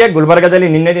 ಜೊತೆಗೆ ಗುಲ್ಬರ್ಗದಲ್ಲಿ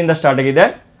ನಿನ್ನೆದಿಂದ ಸ್ಟಾರ್ಟ್ ಆಗಿದೆ,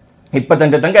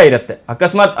 28 ತನಕ ಇರುತ್ತೆ.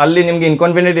 ಅಕಸ್ಮಾತ್ ಅಲ್ಲಿ ನಿಮ್ಗೆ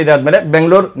ಇನ್ಕಾನ್ಫಿಡೆಂಟ್ ಇದೆ ಆದ್ಮೇಲೆ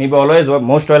ಬೆಂಗಳೂರು, ನೀವು ಆಲ್ವೇಸ್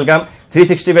ಮೋಸ್ಟ್ ವೆಲ್ಕಮ್.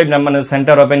 365 ನಮ್ಮ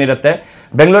ಸೆಂಟರ್ ಓಪನ್ ಇರುತ್ತೆ.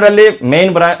 ಬೆಂಗಳೂರಲ್ಲಿ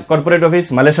ಮೇನ್ ಕಾರ್ಪೊರೇಟ್ ಆಫೀಸ್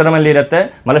ಮಲ್ಲೇಶ್ವರಂ ಅಲ್ಲಿ ಇರುತ್ತೆ.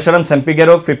 ಮಲ್ಲೇಶ್ವರಂ ಸಂಪಿಗೆ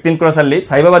ರೋಡ್ 15 ಕ್ರಾಸ್ ಅಲ್ಲಿ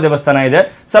ಸಾಯಿಬಾಬಾ ದೇವಸ್ಥಾನ ಇದೆ.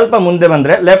 ಸ್ವಲ್ಪ ಮುಂದೆ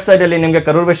ಬಂದ್ರೆ ಲೆಫ್ಟ್ ಸೈಡ್ ಅಲ್ಲಿ ನಿಮ್ಗೆ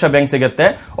ಕರೂರ್ ವೈಶ್ಯ ಬ್ಯಾಂಕ್ ಸಿಗುತ್ತೆ.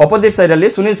 ಆಪೋಸಿಟ್ ಸೈಡ್ ಅಲ್ಲಿ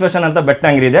ಸುನಿಲ್ ಸ್ಪೆಷನ್ ಅಂತ ಬೆಟ್ಟ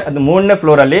ಅಂಗಡಿ ಇದೆ, ಅದು 3ನೇ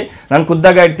ಫ್ಲೋರ್ ಅಲ್ಲಿ ನಾನು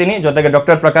ಖುದ್ದಾಗ ಇರ್ತೀನಿ. ಜೊತೆಗೆ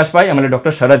ಡಾಕ್ಟರ್ ಪ್ರಕಾಶ್ ಭಾಯ್ ಆಮೇಲೆ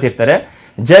ಡಾಕ್ಟರ್ ಶರತ್ ಇರ್ತಾರೆ.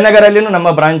 ಜಯನಗರ ಅಲ್ಲಿ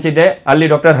ನಮ್ಮ ಬ್ರಾಂಚ್ ಇದೆ, ಅಲ್ಲಿ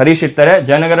ಡಾಕ್ಟರ್ ಹರೀಶ್ ಇರ್ತಾರೆ.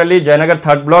 Jayanagar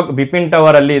 3rd block Bipin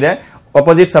tower ಅಲ್ಲಿ ಇದೆ,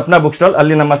 ಅಪೋಸಿಟ್ ಸಪ್ನಾ ಬುಕ್ ಸ್ಟಾಲ್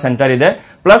ಅಲ್ಲಿ ನಮ್ಮ ಸೆಂಟರ್ ಇದೆ.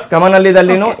 Plus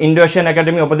ಕಮನಲ್ಲಿದಲ್ಲಿನೂ Indo Asian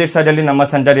academy opposite side ಅಲ್ಲಿ ನಮ್ಮ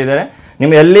ಸೆಂಟರ್ ಇದೆ.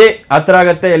 ನಿಮ್ಗೆ ಎಲ್ಲಿ ಹತ್ರ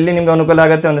ಆಗುತ್ತೆ, ಎಲ್ಲಿ ನಿಮ್ಗೆ ಅನುಕೂಲ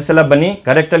ಆಗುತ್ತೆ ಒಂದ್ಸಲ ಬನ್ನಿ,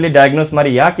 ಕರೆಕ್ಟ್ ಅಲ್ಲಿ ಡಯಾಗ್ನೋಸ್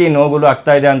ಮಾಡಿ ಯಾಕೆ ಈ ನೋವುಗಳು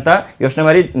ಆಗ್ತಾ ಇದೆ ಅಂತ ಯೋಚನೆ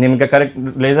ಮಾಡಿ ನಿಮ್ಗೆ ಕರೆಕ್ಟ್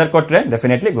ಲೇಸರ್ ಕೊಟ್ರೆ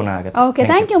ಡೆಫಿನೆಟ್ಲಿ ಗುಣ ಆಗುತ್ತೆ. Okay,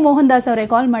 thank you Mohan Das ಅವರೇ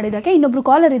ಕಾಲ್ ಮಾಡಿದಕ್ಕೆ. ಇನ್ನೊಬ್ರು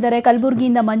ಕಾಲರ್ ಇದ್ದಾರೆ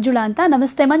ಕಲಬುರಗಿಯಿಂದ, ಮಂಜುಳಾ ಅಂತ.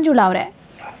 ನಮಸ್ತೆ ಮಂಜುಳಾ ಅವರೇ.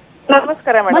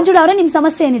 ನಮಸ್ಕಾರ ಮೇಡಮ್. ಮಂಜುಳಾ ಅವರೇ, ನಿಮ್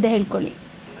ಸಮಸ್ಯೆ ಏನಿದೆ ಹೇಳ್ಕೊಳ್ಳಿ.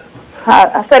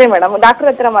 ಸರಿ ಮೇಡಮ್, ಡಾಕ್ಟರ್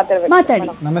ಹತ್ರ ಮಾತಾಡಿ.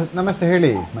 ನಮಸ್ತೆ,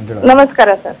 ಹೇಳಿ ಮಂಜುಳಾ. ನಮಸ್ಕಾರ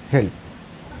ಸರ್. ಹೇಳಿ.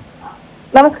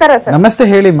 ನಮಸ್ಕಾರ ಸರ್. ನಮಸ್ತೆ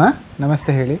ಹೇಳಿಮ್ಮ.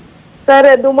 ನಮಸ್ತೆ ಹೇಳಿ. ಸರ್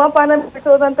ಧೂಮಪಾನ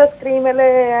ಬಿಡಿಸೋದಂತ ಸ್ಕ್ರೀನ್ ಮೇಲೆ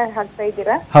ಹಾಕ್ತಾ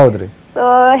ಇದ್ದೀರಾ? ಹೌದ್ರಿ. ಸೊ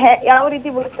ಯಾವ ರೀತಿ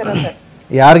ಬಿಡಿಸ್ತಾರ ಸರ್?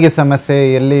 ಯಾರಿಗೆ ಸಮಸ್ಯೆ,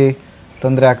 ಎಲ್ಲಿ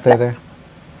ತೊಂದರೆ ಆಗ್ತಾ ಇದೆ?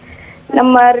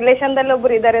 ನಮ್ಮ ರಿಲೇಶನ್ ದಲ್ಲಿ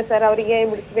ಒಬ್ರು ಇದ್ದಾರೆ ಸರ್, ಅವರಿಗೆ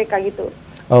ಬಿಡಿಸ್ಬೇಕಾಗಿತ್ತು.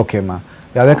 ಓಕೆ ಅಮ್ಮ,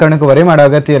 ಯಾವುದೇ ಕಾರಣಕ್ಕೂ ವರಿ ಮಾಡೋ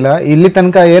ಅಗತ್ಯ ಇಲ್ಲ. ಇಲ್ಲಿ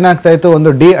ತನಕ ಏನಾಗ್ತಾ ಇತ್ತು,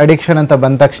 ಒಂದು ಡಿ ಅಡಿಕ್ಷನ್ ಅಂತ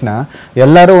ಬಂದ ತಕ್ಷಣ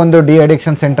ಎಲ್ಲರೂ ಒಂದು ಡಿ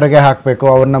ಅಡಿಕ್ಷನ್ ಸೆಂಟರ್ಗೆ ಹಾಕಬೇಕು.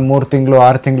 ಅವ್ರನ್ನ 3 ತಿಂಗಳು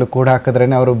 6 ತಿಂಗಳು ಕೂಡ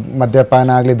ಹಾಕಿದ್ರೇನೆ ಅವರು ಮದ್ಯಪಾನ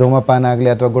ಆಗಲಿ ಧೂಮಪಾನ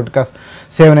ಆಗಲಿ ಅಥವಾ ಗುಟ್ಕಾ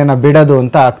ಸೇವನೆನ ಬಿಡೋದು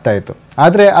ಅಂತ ಆಗ್ತಾ ಇತ್ತು.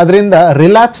 ಆದರೆ ಅದರಿಂದ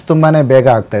ರಿಲ್ಯಾಪ್ಸ್ ತುಂಬಾನೇ ಬೇಗ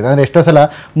ಆಗ್ತಾ ಇದೆ. ಅಂದರೆ ಎಷ್ಟೋ ಸಲ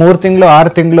 3 ತಿಂಗಳು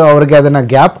 6 ತಿಂಗಳು ಅವ್ರಿಗೆ ಅದನ್ನು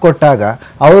ಗ್ಯಾಪ್ ಕೊಟ್ಟಾಗ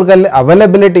ಅವ್ರಿಗಲ್ಲಿ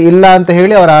ಅವೈಲಬಿಲಿಟಿ ಇಲ್ಲ ಅಂತ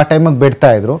ಹೇಳಿ ಅವ್ರು ಆ ಟೈಮಿಗೆ ಬಿಡ್ತಾ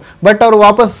ಇದ್ರು. ಬಟ್ ಅವ್ರು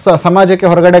ವಾಪಸ್ ಸಮಾಜಕ್ಕೆ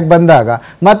ಹೊರಗಡೆಗೆ ಬಂದಾಗ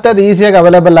ಮತ್ತೆ ಅದು ಈಸಿಯಾಗಿ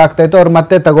ಅವೈಲೇಬಲ್ ಆಗ್ತಾ ಇತ್ತು. ಅವ್ರು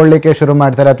ಮತ್ತೆ ತಗೊಳ್ಳಿಕ್ಕೆ ಶುರು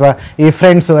ಮಾಡ್ತಾರೆ, ಅಥವಾ ಈ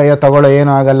ಫ್ರೆಂಡ್ಸ್ ಅಯ್ಯೋ ತಗೊಳ್ಳೋ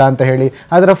ಏನೂ ಆಗಲ್ಲ ಅಂತ ಹೇಳಿ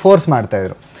ಅದರ ಫೋರ್ಸ್ ಮಾಡ್ತಾ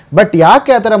ಇದ್ರು. ಬಟ್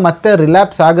ಯಾಕೆ ಆ ಥರ ಮತ್ತೆ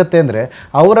ರಿಲ್ಯಾಪ್ಸ್ ಆಗುತ್ತೆ ಅಂದರೆ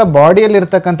ಅವರ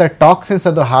ಬಾಡಿಯಲ್ಲಿರ್ತಕ್ಕಂಥ ಟಾಕ್ಸಿನ್ಸ್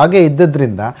ಅದು ಹಾಗೆ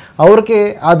ಇದ್ದದ್ರಿಂದ ಅವ್ರಿಗೆ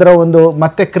ಅದರ ಒಂದು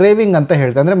ಮತ್ತೆ ಕ್ರೇವಿಂಗ್ ಅಂತ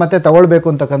ಹೇಳ್ತಾರೆ, ಅಂದರೆ ಮತ್ತೆ ತಗೊಳ್ಬೇಕು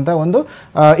ಅಂತಕ್ಕಂಥ ಒಂದು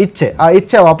ಇಚ್ಛೆ, ಆ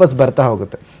ಇಚ್ಛೆ ವಾಪಸ್ ಬರ್ತಾ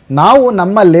ಹೋಗುತ್ತೆ. ನಾವು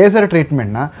ನಮ್ಮ ಲೇಸರ್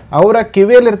ಟ್ರೀಟ್ಮೆಂಟ್ನ ಅವರ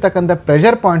ಕಿವಿಯಲ್ಲಿರ್ತಕ್ಕಂಥ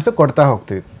ಪ್ರೆಷರ್ ಪಾಯಿಂಟ್ಸ್ ಕೊಡ್ತಾ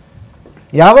ಹೋಗ್ತೀವಿ.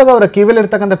 ಯಾವಾಗ ಅವರ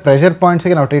ಕಿವಿಯಲ್ಲಿರ್ತಕ್ಕಂಥ ಪ್ರೆಷರ್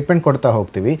ಪಾಯಿಂಟ್ಸ್ಗೆ ನಾವು ಟ್ರೀಟ್ಮೆಂಟ್ ಕೊಡ್ತಾ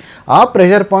ಹೋಗ್ತೀವಿ, ಆ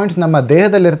ಪ್ರೆಷರ್ ಪಾಯಿಂಟ್ಸ್ ನಮ್ಮ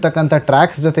ದೇಹದಲ್ಲಿರ್ತಕ್ಕಂಥ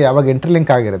ಟ್ರ್ಯಾಕ್ಸ್ ಜೊತೆ ಯಾವಾಗ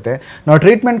ಇಂಟರ್ಲಿಂಕ್ ಆಗಿರುತ್ತೆ, ನಾವು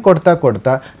ಟ್ರೀಟ್ಮೆಂಟ್ ಕೊಡ್ತಾ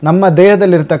ಕೊಡ್ತಾ ನಮ್ಮ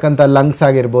ದೇಹದಲ್ಲಿರ್ತಕ್ಕಂಥ ಲಂಗ್ಸ್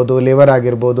ಆಗಿರ್ಬೋದು, ಲಿವರ್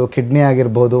ಆಗಿರ್ಬೋದು, ಕಿಡ್ನಿ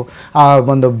ಆಗಿರ್ಬೋದು, ಆ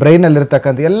ಒಂದು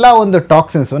ಬ್ರೈನಲ್ಲಿರ್ತಕ್ಕಂಥ ಎಲ್ಲ ಒಂದು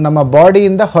ಟಾಕ್ಸಿನ್ಸು ನಮ್ಮ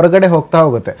ಬಾಡಿಯಿಂದ ಹೊರಗಡೆ ಹೋಗ್ತಾ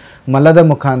ಹೋಗುತ್ತೆ. ಮಲದ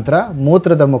ಮುಖಾಂತರ,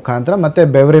 ಮೂತ್ರದ ಮುಖಾಂತರ ಮತ್ತು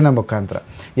ಬೆವರಿನ ಮುಖಾಂತರ.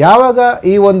 ಯಾವಾಗ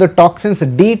ಈ ಒಂದು ಟಾಕ್ಸಿನ್ಸ್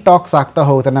ಡಿಟಾಕ್ಸ್ ಆಗ್ತಾ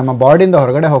ಹೋಗುತ್ತೆ, ನಮ್ಮ ಬಾಡಿಯಿಂದ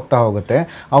ಹೊರಗಡೆ ಹೋಗ್ತಾ ಹೋಗುತ್ತೆ,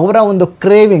 ಅವರ ಒಂದು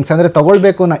ಕ್ರೇವಿಂಗ್ಸ್ ಅಂದರೆ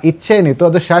ತಗೊಳ್ಬೇಕು ಅನ್ನೋ ಇಚ್ಛೆ ಏನಿತ್ತು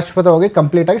ಅದು ಶಾಶ್ವತವಾಗಿ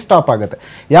ಕಂಪ್ಲೀಟ್ ಆಗಿ ಸ್ಟಾಪ್ ಆಗುತ್ತೆ.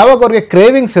 ಯಾವಾಗ ಅವ್ರಿಗೆ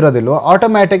ಕ್ರೇವಿಂಗ್ಸ್ ಇರೋದಿಲ್ವೋ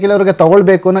ಆಟೋಮ್ಯಾಟಿಕಲಿ ಅವ್ರಿಗೆ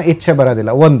ತಗೊಳ್ಬೇಕು ಅನ್ನೋ ಇಚ್ಛೆ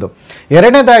ಬರೋದಿಲ್ಲ. ಒಂದು.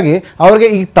 ಎರಡನೇದಾಗಿ ಅವ್ರಿಗೆ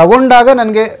ಈಗ ತಗೊಂಡಾಗ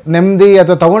ನನಗೆ ನೆಮ್ಮದಿ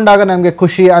ಅಥವಾ ತಗೊಂಡಾಗ ನನಗೆ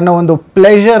ಖುಷಿ ಅನ್ನೋ ಒಂದು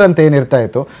ಪ್ಲೆಷರ್ ಅಂತ ಏನಿರ್ತಾ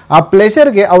ಇತ್ತು, ಆ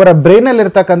ಪ್ಲೆಷರ್ಗೆ ಅವರ ಬ್ರೈನಲ್ಲಿ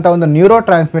ಇರ್ತಕ್ಕಂಥ ಒಂದು ನ್ಯೂರೋ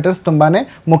ಟ್ರಾನ್ಸ್ಮಿಟರ್ಸ್ ತುಂಬಾನೇ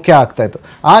ಮುಖ್ಯ ಆಗ್ತಾ ಇತ್ತು.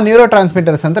 ಆ ನ್ಯೂರೋ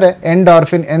ಟ್ರಾನ್ಸ್ಮಿಟರ್ಸ್ ಅಂದರೆ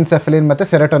ಎಂಡಾರ್ಫಿನ್, ಎನ್ಸೆಫಲಿನ್ ಮತ್ತು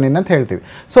ಸೆರೋಟೋನಿನ್ ಅಂತ ಹೇಳ್ತೀವಿ.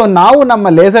 ಸೊ ನಾವು ನಮ್ಮ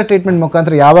ಲೇಸರ್ ಟ್ರೀಟ್ಮೆಂಟ್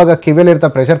ಮುಖಾಂತರ ಯಾವಾಗ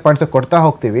ಕಿವಿಯಲ್ಲಿರ್ತಾ ಪ್ರೆಷರ್ ಪಾಯಿಂಟ್ಸ್ ಕೊಡ್ತಾ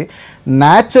ಹೋಗ್ತೀವಿ,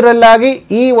 ನ್ಯಾಚುರಲ್ ಆಗಿ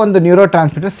ಈ ಒಂದು ನ್ಯೂರೋ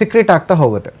ಟ್ರಾನ್ಸ್ಮಿಟರ್ ಸಿಕ್ರೆಟ್ ಆಗ್ತಾ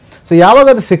ಹೋಗುತ್ತೆ. ಸೊ ಯಾವಾಗ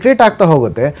ಅದು ಸಿಕ್ರೆಟ್ ಆಗ್ತಾ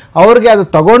ಹೋಗುತ್ತೆ, ಅವ್ರಿಗೆ ಅದು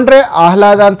ತಗೊಂಡ್ರೆ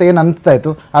ಆಹ್ಲಾದ ಅಂತ ಏನು ಅನಿಸ್ತಾ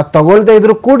ಇತ್ತು, ಅದು ತಗೊಳ್ದೇ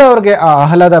ಇದ್ರೂ ಕೂಡ ಅವ್ರಿಗೆ ಆ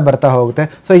ಆಹ್ಲಾದ ಬರ್ತಾ ಹೋಗುತ್ತೆ.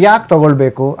 ಸೊ ಯಾಕೆ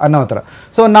ತಗೊಳ್ಬೇಕು ಅನ್ನೋ ಥರ.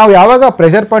 ಸೊ ನಾವು ಯಾವಾಗ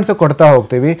ಪ್ರೆಷರ್ ಪಾಯಿಂಟ್ಸ್ ಕೊಡ್ತಾ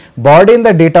ಹೋಗ್ತೀವಿ, ಬಾಡಿಯಿಂದ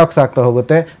ಡಿಟಾಕ್ಸ್ ಆಗ್ತಾ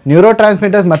ಹೋಗುತ್ತೆ, ನ್ಯೂರೋ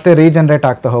ಟ್ರಾನ್ಸ್ಮಿಟರ್ಸ್ ಮತ್ತೆ ರೀಜನರೇಟ್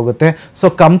ಆಗ್ತಾ ಹೋಗುತ್ತೆ. ಸೊ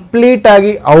ಕಂಪ್ಲೀಟ್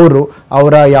ಆಗಿ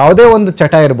ಅವರ ಯಾವುದೇ ಒಂದು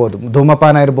ಚಟ ಇರ್ಬೋದು,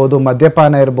 ಧೂಮಪಾನ ಇರ್ಬೋದು,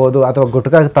 ಮದ್ಯಪಾನ ಇರ್ಬೋದು, ಅಥವಾ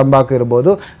ಗುಟ್ಕಾ ತಂಬಾಕು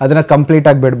ಇರ್ಬೋದು, ಅದನ್ನು ಕಂಪ್ಲೀಟ್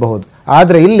ಆಗಿ ಬಿಡಬಹುದು.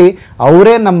 ಆದರೆ ಇಲ್ಲಿ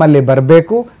ಅವರೇ ನಮ್ಮಲ್ಲಿ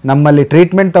ಬರಬೇಕು, ನಮ್ಮಲ್ಲಿ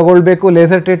ಟ್ರೀಟ್ಮೆಂಟ್ ತಗೊಳ್ಬೇಕು,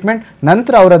 ಲೇಸರ್ ಟ್ರೀಟ್ಮೆಂಟ್,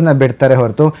 ನಂತರ ಅವರನ್ನ ಬಿಡ್ತಾರೆ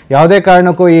ಹೊರತು ಯಾವುದೇ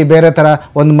ಕಾರಣಕ್ಕೂ ಈ ಬೇರೆ ಥರ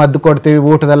ಒಂದು ಮದ್ದು ಕೊಡ್ತೀವಿ,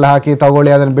 ಊಟದಲ್ಲಿ ಹಾಕಿ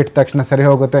ತಗೊಳ್ಳಿ, ಅದನ್ನು ಬಿಟ್ಟ ತಕ್ಷಣ ಸರಿ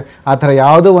ಹೋಗುತ್ತೆ, ಆ ಥರ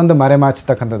ಯಾವುದೂ ಒಂದು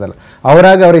ಮರೆಮಾಚತಕ್ಕಂಥದ್ದಲ್ಲ.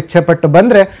 ಅವರಾಗಿ ಅವ್ರು ಇಚ್ಛೆ ಪಟ್ಟು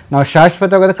ಬಂದರೆ ನಾವು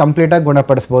ಶಾಶ್ವತವಾಗಿ ಕಂಪ್ಲೀಟಾಗಿ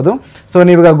ಗುಣಪಡಿಸ್ಬೋದು. ಸೊ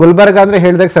ನೀವೀಗ ಗುಲ್ಬರ್ಗ ಅಂದರೆ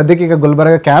ಹೇಳಿದಾಗ ಸದ್ಯಕ್ಕೆ ಈಗ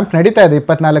ಗುಲ್ಬರ್ಗ ಕ್ಯಾಂಪ್ ನಡೀತಾ ಇದೆ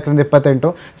 24ರಿಂದ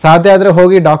 28. ಸಾಧ್ಯ ಆದರೆ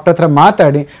ಹೋಗಿ ಡಾಕ್ಟರ್ ಹತ್ರ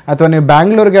ಮಾತಾಡಿ, ಅಥವಾ ನೀವು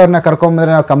ಬ್ಯಾಂಗ್ಳೂರಿಗೆ ಅವ್ರನ್ನ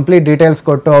ಕರ್ಕೊಂಬಂದ್ರೆ ನಾವು ಕಂಪ್ಲೀಟ್ ಡೀಟೇಲ್ಸ್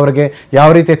ಕೊಟ್ಟು ಅವ್ರಿಗೆ ಯಾವ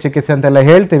ರೀತಿಯ ಚಿಕಿತ್ಸೆ ಅಂತೆಲ್ಲ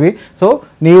ಹೇಳ್ತೀವಿ. ಸೊ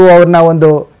ನೀವು ಅವ್ರನ್ನ ಒಂದು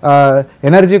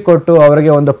ಎನರ್ಜಿ ಕೊಟ್ಟು,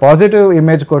 ಅವರಿಗೆ ಒಂದು ಪಾಸಿಟಿವ್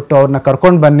ಇಮೇಜ್ ಕೊಟ್ಟು ಅವ್ರನ್ನ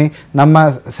ಕರ್ಕೊಂಡು ಬನ್ನಿ. ನಮ್ಮ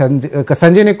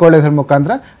ಸಂಜೀವಿನಿ ಕೋಲೇಜರ್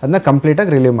ಮುಖಾಂತರ ಅದನ್ನ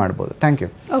ಕಂಪ್ಲೀಟಾಗಿ ರಿಲೀವ್ ಮಾಡ್ಬೋದು. Thank you.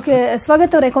 ಓಕೆ,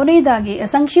 ಸ್ವಾಗತ ಅವರೇ, ಕೊನೆಯದಾಗಿ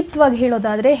ಸಂಕ್ಷಿಪ್ತವಾಗಿ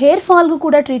ಹೇಳೋದಾದ್ರೆ ಹೇರ್ ಫಾಲ್ಗೂ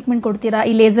ಕೂಡ ಟ್ರೀಟ್ಮೆಂಟ್ ಕೊಡ್ತೀರಾ?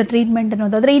 ಈ ಲೇಸರ್ ಟ್ರೀಟ್ಮೆಂಟ್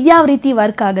ಅನ್ನೋದಾದ್ರೆ ಇದ್ಯಾವ ರೀತಿ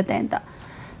ವರ್ಕ್ ಆಗುತ್ತೆ ಅಂತ?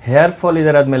 ಹೇರ್ ಫಾಲ್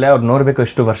ಇದರಾದ್ಮೇಲೆ ಅವ್ರು ನೋಡ್ಬೇಕು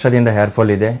ಎಷ್ಟು ವರ್ಷದಿಂದ ಹೇರ್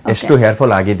ಫಾಲ್ ಇದೆ, ಎಷ್ಟು ಹೇರ್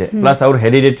ಫಾಲ್ ಆಗಿದೆ, ಪ್ಲಸ್ ಅವ್ರ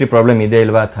ಹೆರಿಡಿಟರಿ ಪ್ರಾಬ್ಲಮ್ ಇದೆ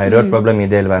ಇಲ್ವಾ, ಥೈರಾಯ್ಡ್ ಪ್ರಾಬ್ಲಮ್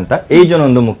ಇದೆ ಇಲ್ವಾ ಅಂತ. ಏಜ್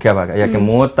ಒಂದು ಮುಖ್ಯವಾಗ, ಯಾಕೆ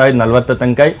 35-40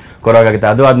 ತನಕ ಕೊರಗಾಗುತ್ತೆ.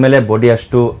 ಅದು ಆದ್ಮೇಲೆ ಬಾಡಿ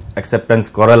ಅಷ್ಟು ಅಕ್ಸೆಪ್ಟೆನ್ಸ್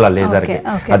ಕೊರಲ್ಲ ಲೇಸರ್ಗೆ.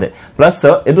 ಅದೇ ಪ್ಲಸ್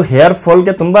ಇದು ಹೇರ್ ಫಾಲ್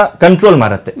ಗೆ ತುಂಬಾ ಕಂಟ್ರೋಲ್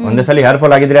ಮಾಡುತ್ತೆ. ಒಂದೇ ಸಲ ಹೇರ್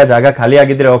ಫಾಲ್ ಆಗಿದ್ರೆ, ಆ ಜಾಗ ಖಾಲಿ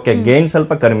ಆಗಿದ್ರೆ ಓಕೆ, ಗೇನ್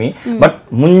ಸ್ವಲ್ಪ ಕಡಿಮೆ. ಬಟ್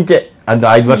ಮುಂಚೆ ಅದು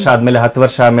 5 ವರ್ಷ ಆದ್ಮೇಲೆ 10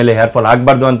 ವರ್ಷ ಆದ್ಮೇಲೆ ಹೇರ್ ಫಾಲ್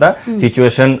ಆಗ್ಬಾರ್ದು ಅಂತ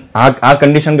ಸಿಚುವೇಶನ್, ಆ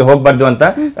ಕಂಡೀಷನ್ ಗೆ ಹೋಗ್ಬಾರ್ದು ಅಂತ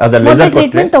ಅದ ಲೇಸರ್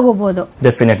ಟ್ರೀಟ್ಮೆಂಟ್ ತಗೋಬಹುದು.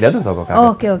 ಡೆಫಿನೆಟ್ಲಿ ಅದು ತಗೋಬಹುದು.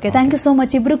 Okay okay, thank you so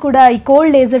much. ಇಬ್ರು ಕೂಡ ಈ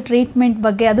ಕೋಲ್ಡ್ ಲೇಸರ್ ಟ್ರೀಟ್ಮೆಂಟ್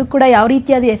ಬಗ್ಗೆ, ಅದು ಕೂಡ ಯಾವ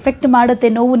ರೀತಿಯಾದ ಎಫೆಕ್ಟ್ ಮಾಡುತ್ತೆ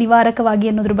ನೋವು ನಿವಾರಕವಾಗಿ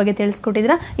ಅನ್ನೋದ್ರ ಬಗ್ಗೆ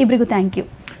ತಿಳಿಸ್ಕೊಟ್ಟಿದ್ರ. ಇಬ್ರಿಗೂ ಥ್ಯಾಂಕ್ ಯು.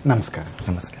 ನಮಸ್ಕಾರ.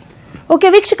 ನಮಸ್ಕಾರ. ಓಕೆ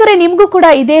ವೀಕ್ಷಕರೇ, ನಿಮಗೂ ಕೂಡ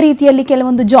ಇದೇ ರೀತಿಯಲ್ಲಿ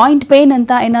ಕೆಲವೊಂದು ಜಾಯಿಂಟ್ ಪೇನ್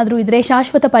ಅಂತ ಏನಾದರೂ ಇದ್ರೆ,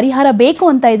 ಶಾಶ್ವತ ಪರಿಹಾರ ಬೇಕು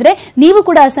ಅಂತ ಇದ್ರೆ, ನೀವು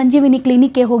ಕೂಡ ಸಂಜೀವಿನಿ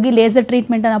ಕ್ಲಿನಿಕ್ಗೆ ಹೋಗಿ ಲೇಸರ್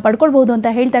ಟ್ರೀಟ್ಮೆಂಟ್ ಅನ್ನ ಪಡ್ಕೊಳ್ಬಹುದು ಅಂತ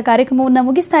ಹೇಳ್ತಾ ಕಾರ್ಯಕ್ರಮವನ್ನು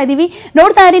ಮುಗಿಸ್ತಾ ಇದ್ದೀವಿ.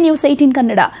 ನೋಡ್ತಾ ಇರಿ News18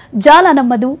 ಕನ್ನಡ. ಜಾಲ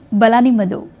ನಮ್ಮದು, ಬಲ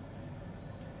ನಿಮ್ಮದು.